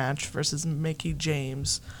 22 match versus Mickie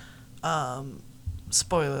James.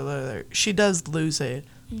 Spoiler alert, she does lose it,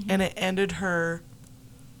 and it ended her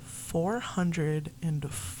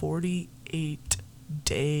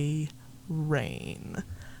 448-day reign.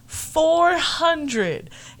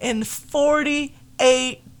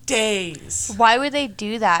 448 days. Why would they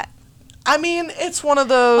do that? I mean, it's one of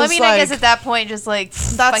those. Well, I mean, I guess at that point, just like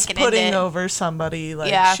that's fucking putting end it. over somebody.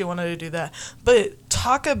 Like, Yeah. she wanted to do that. But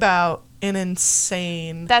talk about an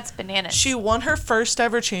insane. That's bananas. She won her first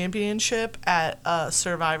ever championship at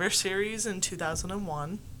Survivor Series in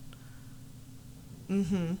 2001.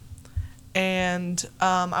 And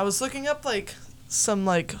I was looking up like some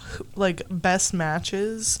like best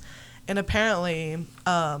matches, and apparently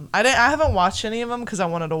I haven't watched any of them because I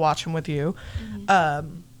wanted to watch them with you.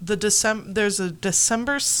 There's a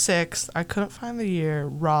December 6th, I couldn't find the year,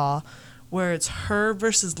 Raw, where it's her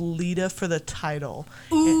versus Lita for the title.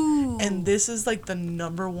 Ooh. And this is like the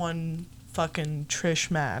number one fucking Trish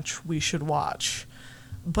match we should watch.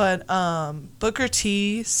 But Booker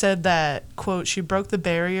T said that, quote, she broke the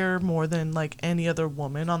barrier more than like any other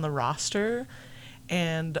woman on the roster.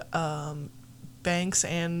 And Banks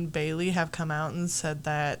and Bayley have come out and said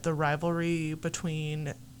that the rivalry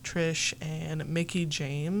between Trish and Mickie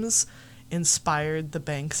James inspired the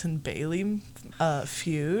Banks and Bayley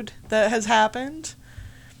feud that has happened.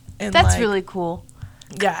 And That's really cool.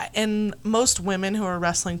 Yeah, and most women who are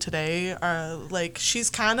wrestling today are like, she's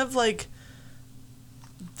kind of like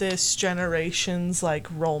this generation's like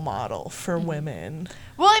role model for women.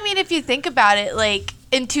 Well, I mean, if you think about it, like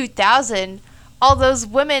in 2000, all those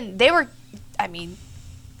women, they were, I mean,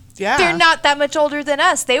 Yeah. they're not that much older than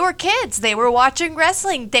us. They were kids. They were watching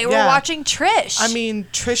wrestling. They were watching Trish. I mean,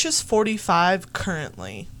 Trish is 45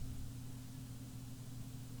 currently.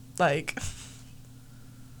 Like,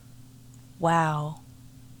 wow.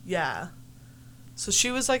 yeah. So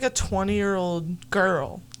she was like a 20-year-old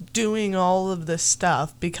girl doing all of this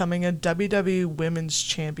stuff, becoming a WWE Women's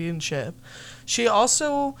Championship. She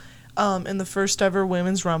also, in the first ever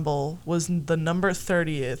Women's Rumble, was the number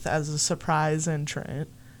 30th as a surprise entrant.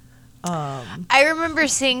 I remember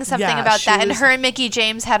seeing something Yeah, about she that, and was- her and Mickie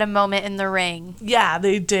James had a moment in the ring. Yeah,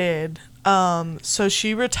 they did. So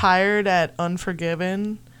she retired at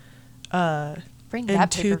Unforgiven Bring in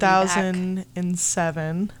that pay-per-view back.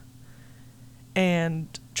 2007. And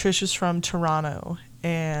Trish is from Toronto,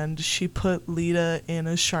 and she put Lita in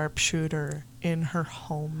a sharpshooter in her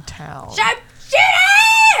hometown.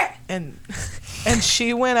 Sharpshooter! And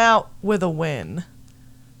she went out with a win.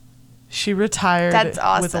 She retired That's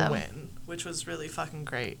with a awesome. win, which was really fucking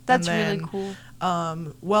great. That's And then, really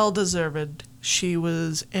cool. well deserved. She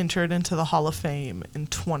was entered into the Hall of Fame in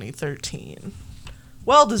 2013.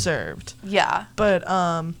 Well deserved. Yeah. But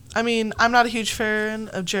I mean, I'm not a huge fan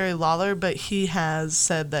of Jerry Lawler, but he has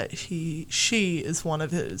said that she is one of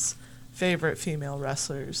his favorite female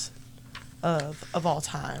wrestlers of all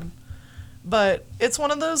time. But it's one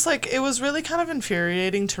of those, like, it was really kind of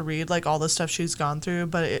infuriating to read, like, all the stuff she's gone through,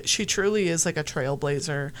 but she truly is, like, a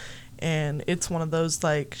trailblazer, and it's one of those,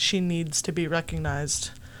 like, she needs to be recognized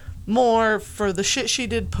more for the shit she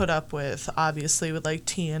did put up with, obviously, with, like,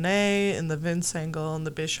 TNA and the Vince Angle and the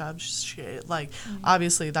Bischoff shit. Like,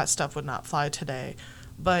 obviously, that stuff would not fly today,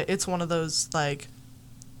 but it's one of those, like,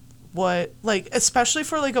 especially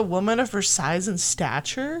for, like, a woman of her size and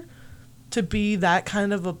stature, to be that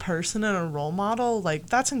kind of a person and a role model, like,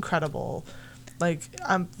 that's incredible. Like,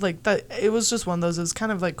 I'm like that. It was just one of those. It was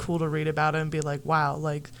kind of like cool to read about it and be like, wow,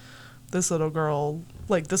 like this little girl,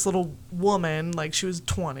 like this little woman, like she was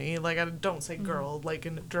 20. Like, I don't say girl like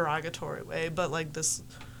in a derogatory way, but like this,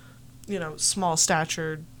 small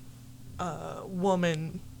statured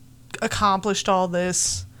woman accomplished all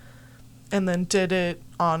this, and then did it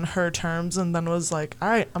on her terms, and then was like, all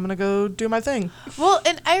right, I'm gonna go do my thing. Well,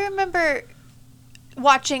 and I remember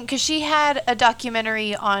watching, because she had a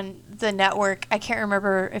documentary on the network. I can't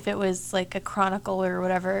remember if it was like a Chronicle or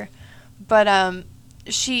whatever, but I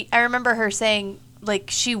remember her saying, like,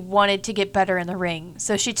 she wanted to get better in the ring,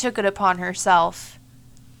 so she took it upon herself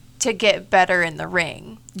to get better in the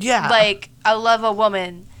ring. Yeah. Like, I love a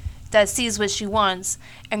woman that sees what she wants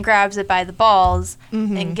and grabs it by the balls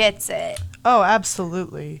and gets it. Oh,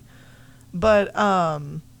 absolutely. But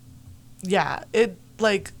yeah, it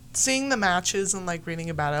like seeing the matches and like reading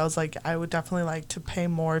about it, I was like, I would definitely like to pay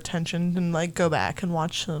more attention and like go back and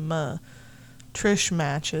watch some Trish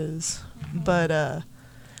matches. But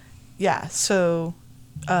yeah, so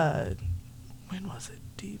when was it?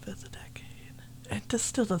 Diva of the Decade. It just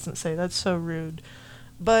still doesn't say. That's so rude.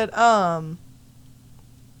 But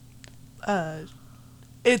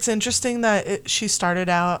it's interesting that she started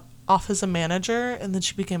out off as a manager, and then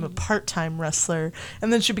she became a part-time wrestler,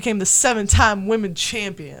 and then she became the 7-time women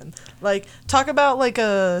champion. Like, talk about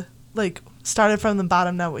started from the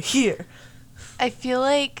bottom, now we're here. I feel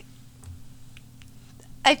like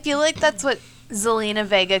that's what Zelina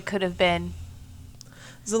Vega could have been.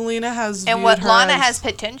 Zelina has and what Lana has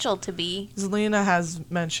potential to be. Zelina has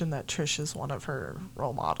mentioned that Trish is one of her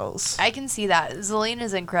role models. I can see that.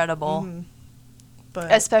 Zelina's incredible. Mm-hmm.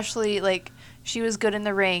 But especially, like, she was good in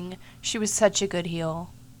the ring. She was such a good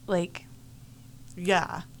heel. Like,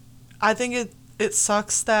 yeah. I think it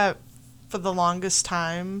sucks that for the longest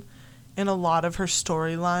time, in a lot of her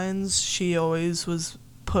storylines, she always was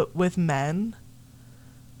put with men.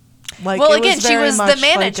 Like, well, again, she was the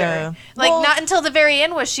manager. Like, not until the very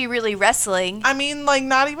end was she really wrestling. I mean, like,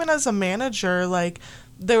 not even as a manager. Like,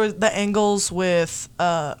 there was the angles with,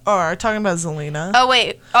 talking about Zelina. Oh,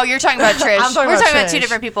 wait. Oh, you're talking about Trish. We're talking about two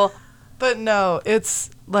different people. But no, it's,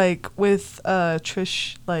 like, with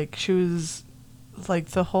Trish, like, she was,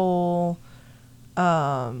 like, the whole,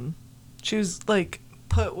 she was, like,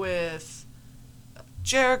 put with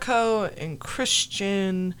Jericho and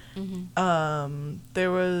Christian.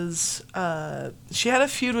 There was she had a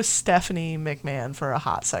feud with Stephanie McMahon for a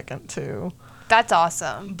hot second too. That's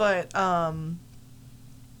awesome. But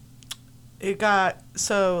it got,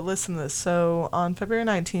 so listen to this. So on February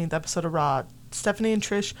 19th episode of Raw, Stephanie and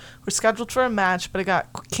Trish were scheduled for a match, but it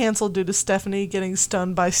got canceled due to Stephanie getting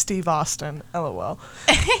stunned by Steve Austin. LOL.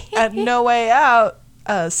 At No Way Out,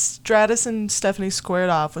 Stratus and Stephanie squared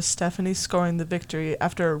off, with Stephanie scoring the victory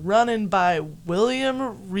after a run-in by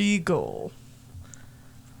William Regal.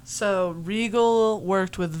 So Regal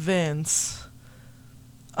worked with Vince,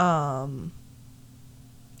 and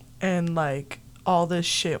like all this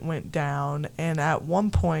shit went down. And at one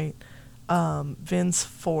point, Vince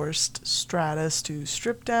forced Stratus to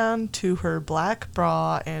strip down to her black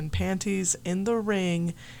bra and panties in the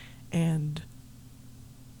ring and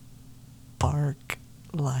bark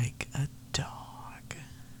like a dog.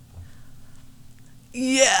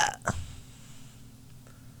 Yeah.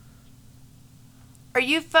 Are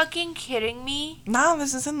you fucking kidding me? No,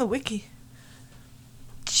 this is in the wiki.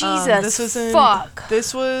 Jesus fuck.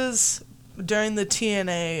 This was during the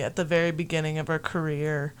TNA at the very beginning of her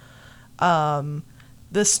career. The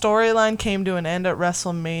storyline came to an end at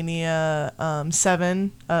WrestleMania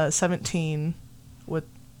 17 with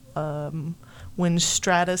when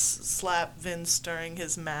Stratus slapped Vince during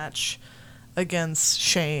his match against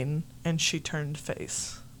Shane, and she turned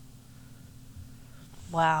face.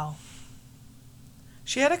 Wow.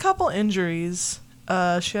 She had a couple injuries.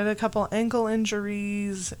 She had a couple ankle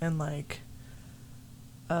injuries and like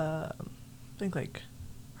I think like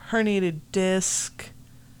herniated disc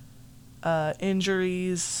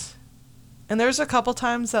injuries. And there's a couple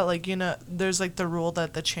times that, like, you know, there's, like, the rule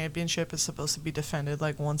that the championship is supposed to be defended,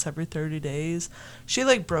 like, once every 30 days. She,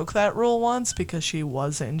 like, broke that rule once because she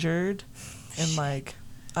was injured. And, like,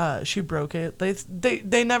 she broke it.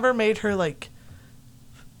 They never made her, like,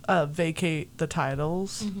 vacate the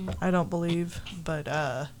titles, I don't believe. But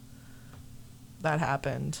that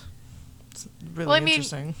happened. It's really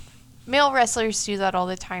interesting. Male wrestlers do that all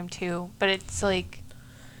the time, too. But it's, like,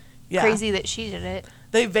 crazy that she did it.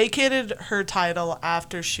 They vacated her title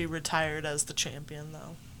after she retired as the champion,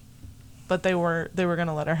 though. But they were going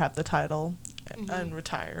to let her have the title and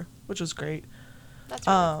retire, which was great. That's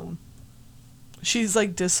really cool. She's,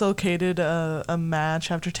 like, dislocated a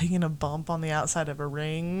match after taking a bump on the outside of a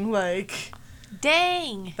ring. Like,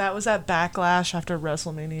 dang. That was at Backlash after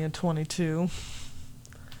WrestleMania 22.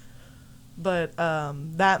 But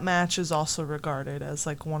that match is also regarded as,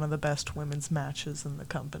 like, one of the best women's matches in the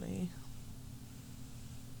company.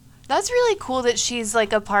 That's really cool that she's,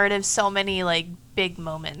 like, a part of so many, like, big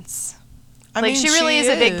moments. I mean, she really is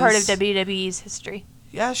a big part of WWE's history.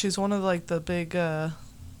 Yeah, she's one of, like, the big,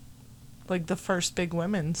 like, the first big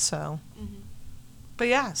women, so. But,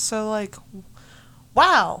 yeah, so, like,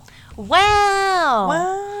 wow.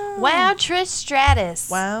 Wow, Trish Stratus.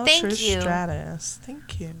 Wow, Thank Trish you. Stratus.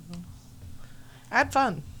 Thank you. I had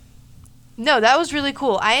fun. No, that was really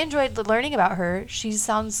cool. I enjoyed learning about her. She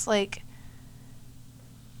sounds like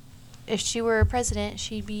If she were a president,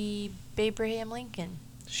 she'd be Abraham Lincoln.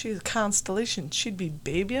 She's a constellation. She'd be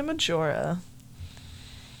Baby Majora.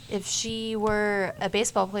 If she were a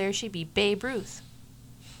baseball player, she'd be Babe Ruth.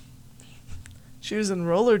 She was in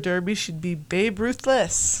roller derby, she'd be Babe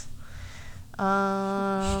Ruthless.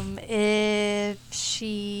 If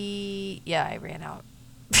she... Yeah, I ran out.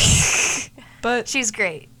 But she's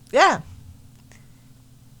great. yeah.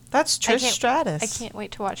 That's Trish Stratus. I can't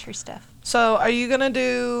wait to watch her stuff. So are you going to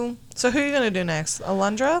do... So who are you going to do next?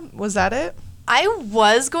 Alundra? Was that it? I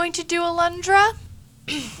was going to do Alundra.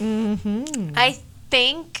 Mm-hmm. I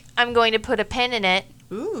think I'm going to put a pin in it.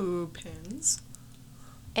 Ooh, pins.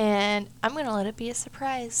 And I'm going to let it be a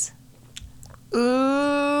surprise.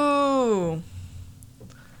 Ooh.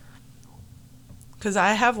 Because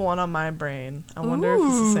I have one on my brain. I wonder if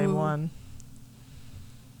it's the same one.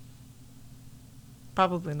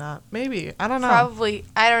 Probably not. Maybe. I don't know. Probably.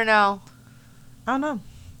 I don't know. I don't know.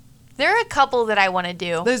 There are a couple that I want to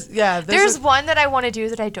do. There's one that I want to do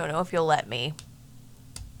that I don't know if you'll let me.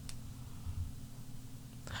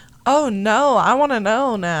 Oh, no. I want to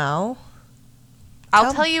know now.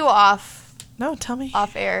 I'll tell you off. No, tell me.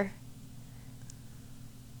 Off air.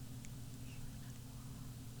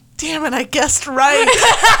 Damn it, I guessed right.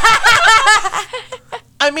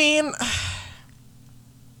 I mean,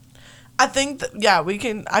 I think we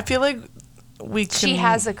can. I feel like we can. She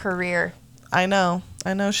has a career. I know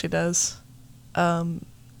she does.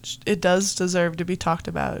 It does deserve to be talked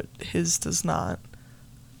about. His does not.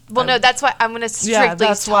 Well, no, that's why I'm going to strictly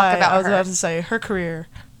talk about her. I was about to say her career.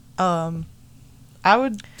 I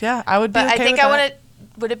would be but okay with I think that. I want to.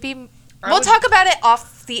 Would it be? We'll talk about it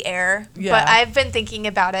off the air. Yeah. But I've been thinking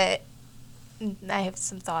about it. I have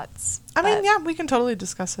some thoughts. I mean, yeah, we can totally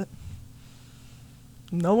discuss it.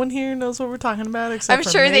 No one here knows what we're talking about except I'm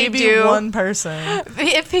for sure maybe they do. one person.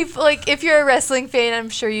 If you're a wrestling fan, I'm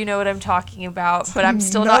sure you know what I'm talking about. But I'm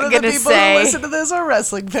still not going to say. None of the people who listen to this are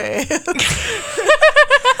wrestling fans.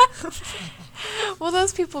 Well,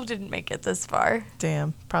 those people didn't make it this far.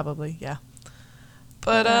 Damn, probably, yeah.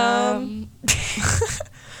 But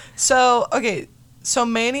so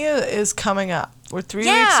Mania is coming up. We're 3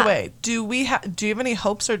 weeks away. Do you have any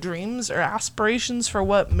hopes or dreams or aspirations for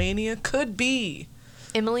what Mania could be?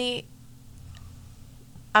 Emily,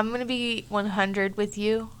 I'm going to be 100 with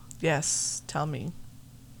you. Yes, tell me.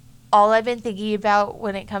 All I've been thinking about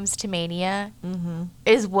when it comes to Mania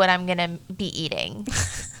is what I'm going to be eating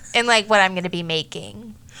and, like, what I'm going to be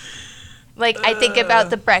making. Like, I think about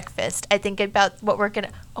the breakfast. I think about what we're going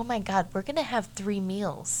to... Oh, my God. We're going to have 3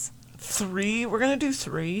 meals. 3? We're going to do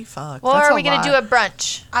 3? Fuck. Well, are we going to do a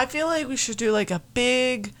brunch? I feel like we should do, like, a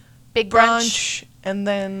big brunch. And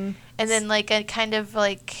then like a kind of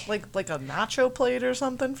like a nacho plate or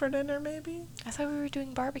something for dinner, maybe? I thought we were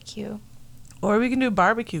doing barbecue. Or we can do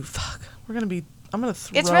barbecue. Fuck. I'm going to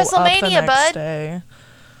throw It's up WrestleMania, the next bud. day.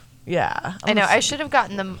 Yeah. I know. I should have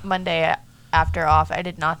gotten the Monday after off. I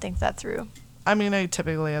did not think that through. I mean, I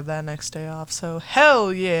typically have that next day off, so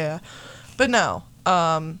hell yeah. But no,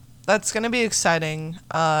 that's going to be exciting.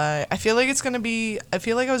 I feel like it's going to be... I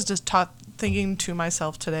feel like I was just thinking to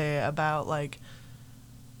myself today about, like...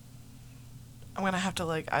 I'm going to have to,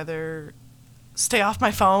 like, either stay off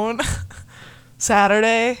my phone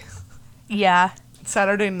Saturday. Yeah.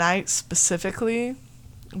 Saturday night specifically,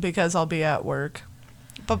 because I'll be at work.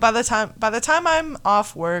 But by the time I'm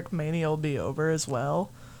off work, Mania will be over as well.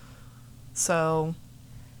 So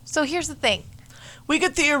here's the thing. We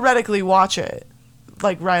could theoretically watch it,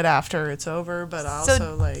 like, right after it's over, but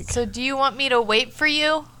also, like... So do you want me to wait for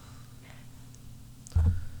you?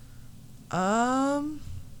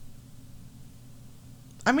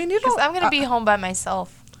 I mean, you don't... Because I'm going to be home by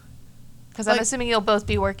myself. Because I'm assuming you'll both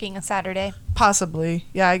be working on Saturday. Possibly.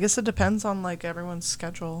 Yeah, I guess it depends on, like, everyone's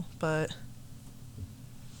schedule, but...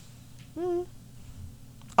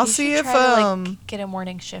 I'll see if, get a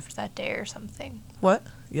morning shift that day or something. What?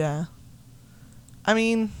 Yeah. I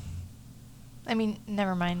mean,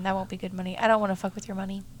 never mind. That won't be good money. I don't want to fuck with your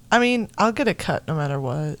money. I mean, I'll get a cut no matter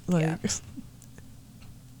what. Like, yeah.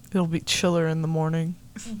 It'll be chiller in the morning.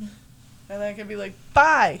 Mm-hmm. And I can be like,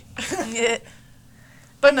 bye!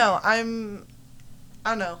 But no, I don't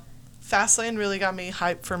know. Fastlane really got me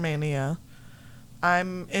hyped for Mania.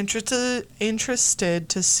 I'm interested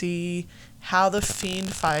to see how the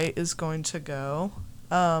Fiend fight is going to go.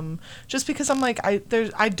 Just because I'm like,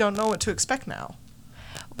 I don't know what to expect now.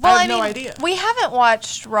 Well, I have no idea. We haven't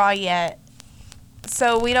watched Raw yet,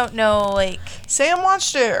 so we don't know, like... Sam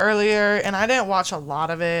watched it earlier, and I didn't watch a lot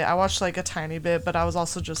of it. I watched, like, a tiny bit, but I was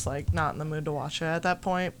also just, like, not in the mood to watch it at that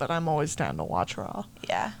point, but I'm always down to watch Raw.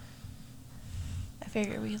 Yeah.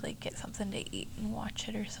 figure we'd like get something to eat and watch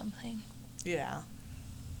it or something. Yeah.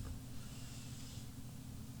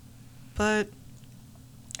 But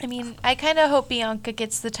I mean, I kind of hope Bianca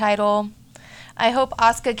gets the title. I hope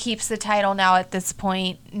Asuka keeps the title now at this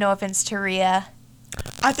point. No offense to Rhea.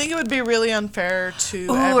 I think it would be really unfair to.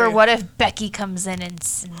 Or what if Becky comes in and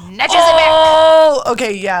snatches it back? Oh,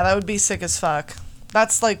 okay, yeah, that would be sick as fuck.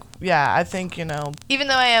 That's like, yeah, I think, Even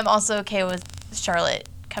though I am also okay with Charlotte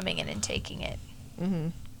coming in and taking it. Mm-hmm.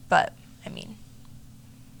 But, I mean.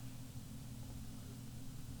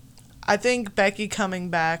 I think Becky coming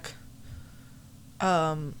back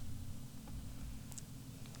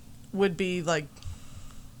would be like.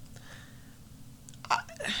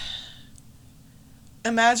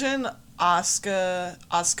 Imagine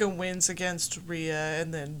Asuka wins against Rhea,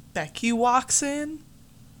 and then Becky walks in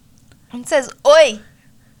And says, "Oi,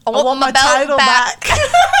 I want my belt title back."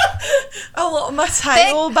 I want my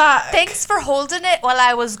title back. Thanks for holding it while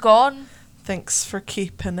I was gone. Thanks for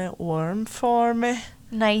keeping it warm for me.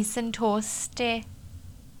 Nice and toasty.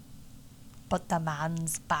 But the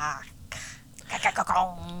man's back.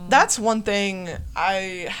 That's one thing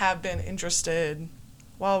I have been interested,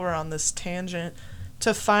 while we're on this tangent,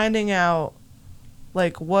 to finding out,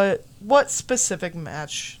 like, what specific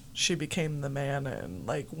match she became the man in.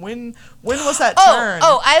 Like, when was that turn?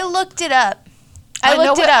 Oh, I looked it up. I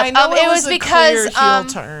looked it up. I know it was a because clear heel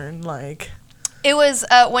turn, like. It was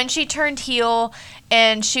when she turned heel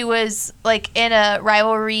and she was like in a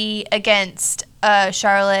rivalry against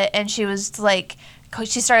Charlotte, and she was like,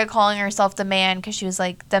 she started calling herself the man because she was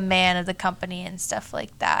like the man of the company and stuff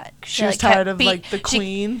like that. She was tired of like the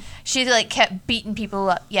queen. She like kept beating people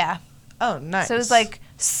up. Yeah. Oh, nice. So it was like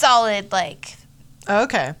solid like.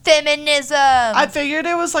 Okay. Feminism. I figured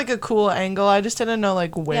it was like a cool angle. I just didn't know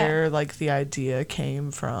like where like the idea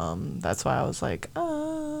came from. That's why I was like,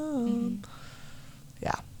 oh. Mm-hmm.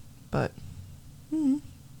 Yeah. But. Mm-hmm.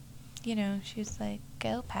 You know, she was like,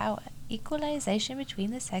 girl power. Equalization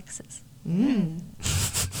between the sexes.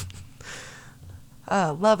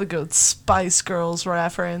 Love a good Spice Girls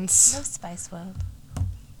reference. No Spice World.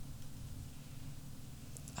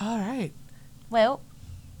 All right. Well,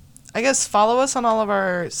 I guess follow us on all of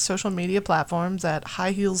our social media platforms at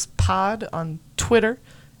High Heels Pod on Twitter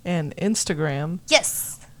and Instagram.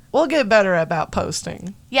 Yes. We'll get better about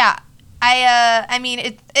posting. Yeah. I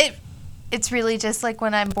mean, it's really just like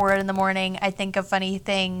when I'm bored in the morning, I think of funny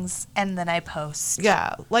things and then I post.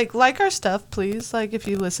 Yeah. Like our stuff, please. Like if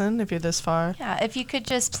you listen, if you're this far. Yeah. If you could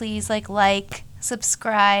just please like,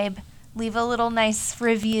 subscribe, leave a little nice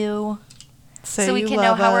review. Say so we you can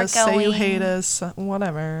love know how us, we're going. Say you hate us,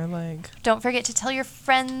 whatever. Like. Don't forget to tell your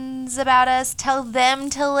friends about us. Tell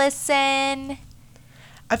them to listen.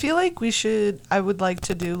 I feel like I would like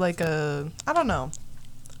to do like I don't know.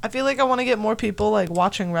 I feel like I want to get more people like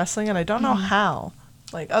watching wrestling, and I don't know how.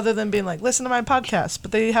 Like other than being like, listen to my podcast,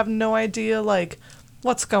 but they have no idea like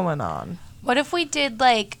what's going on. What if we did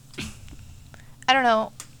like, I don't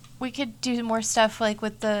know, we could do more stuff like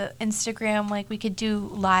with the Instagram, like we could do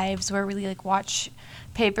lives where we like watch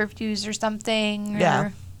pay-per-views or something. Yeah.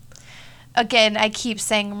 Or, again, I keep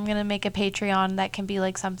saying I'm going to make a Patreon that can be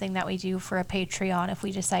like something that we do for a Patreon if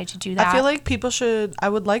we decide to do that. I feel like I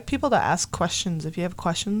would like people to ask questions if you have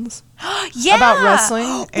questions. Yeah. About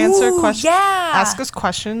wrestling. Answer questions. Yeah. Ask us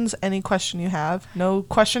questions, any question you have. No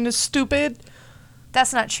question is stupid.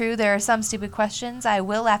 That's not true. There are some stupid questions. I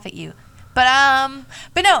will laugh at you. But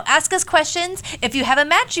no, ask us questions. If you have a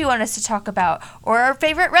match you want us to talk about or a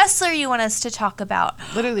favorite wrestler you want us to talk about.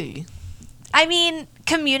 Literally. I mean,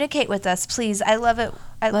 communicate with us, please. I love it.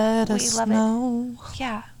 Let us know.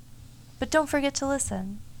 Yeah. But don't forget to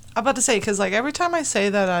listen. I'm about to say, because like every time I say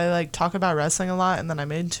that I like talk about wrestling a lot and then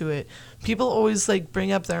I'm into it, people always like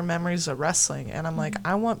bring up their memories of wrestling, and I'm like,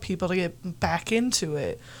 I want people to get back into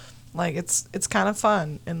it. Like it's kind of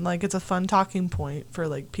fun, and like it's a fun talking point for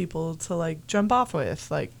like people to like jump off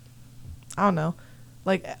with. Like I don't know,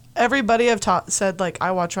 like everybody I've said like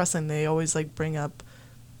I watch wrestling, they always like bring up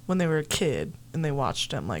when they were a kid and they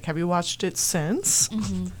watched it. I'm like, have you watched it since?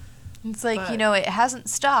 Mm-hmm. It's like, it hasn't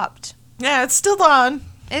stopped. Yeah, it's still on.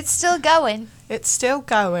 It's still going. It's still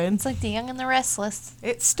going. It's like The Young and the Restless.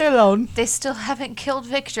 It's still on. They still haven't killed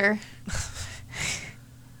Victor.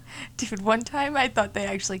 Dude, one time I thought they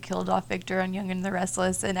actually killed off Victor on Young and the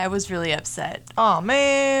Restless, and I was really upset. Oh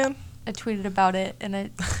man. I tweeted about it, and I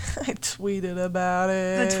tweeted about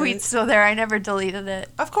it. The tweet's still there. I never deleted it.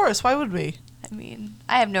 Of course. Why would we? I mean,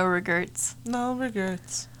 I have no regrets. No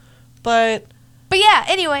regrets. But yeah,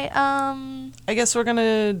 anyway, I guess we're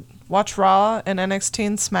gonna watch Raw and NXT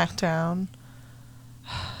and SmackDown.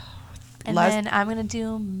 And then I'm going to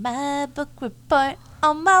do my book report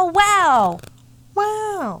on my wow.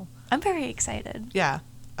 Wow. I'm very excited. Yeah.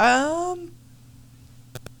 I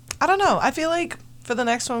don't know. I feel like for the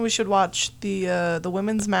next one we should watch the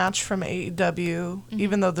women's match from AEW,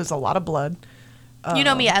 even though there's a lot of blood. You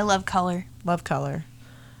know me, I love color. Love color.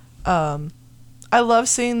 I love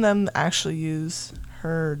seeing them actually use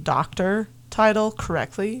her doctor title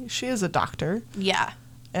correctly. She is a doctor. Yeah.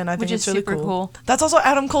 And I think Which it's is really super cool. That's also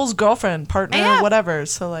Adam Cole's girlfriend, partner, Yeah. whatever.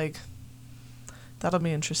 So, like, that'll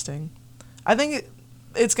be interesting. I think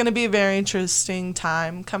it's going to be a very interesting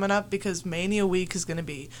time coming up because Mania Week is going to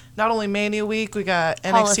be not only Mania Week, we got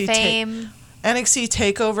Hall of Fame. NXT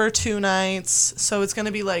TakeOver 2 nights. So it's going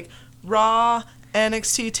to be like Raw,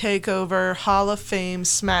 NXT TakeOver, Hall of Fame,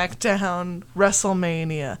 SmackDown,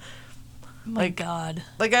 WrestleMania. My God.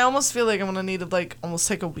 Like, I almost feel like I'm going to need to, like, almost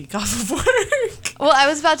take a week off of work. Well, I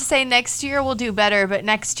was about to say next year we'll do better, but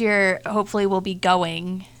next year hopefully we'll be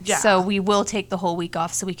going. Yeah. So we will take the whole week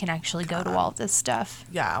off so we can actually go to all of this stuff.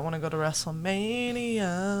 Yeah, I want to go to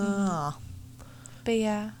WrestleMania. But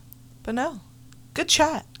yeah. But no. Good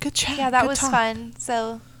chat. Good chat. Yeah, that Good was talk. fun.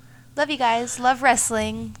 So love you guys. Love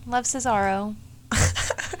wrestling. Love Cesaro.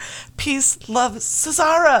 Peace, love,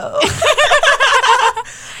 Cesaro.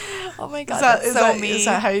 Oh my God, that's so mean. Is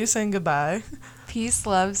that how you saying goodbye? Peace,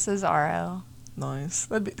 love, Cesaro. Nice.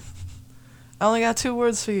 I only got 2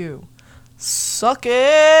 words for you. Suck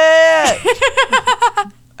it.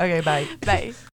 Okay, bye. Bye.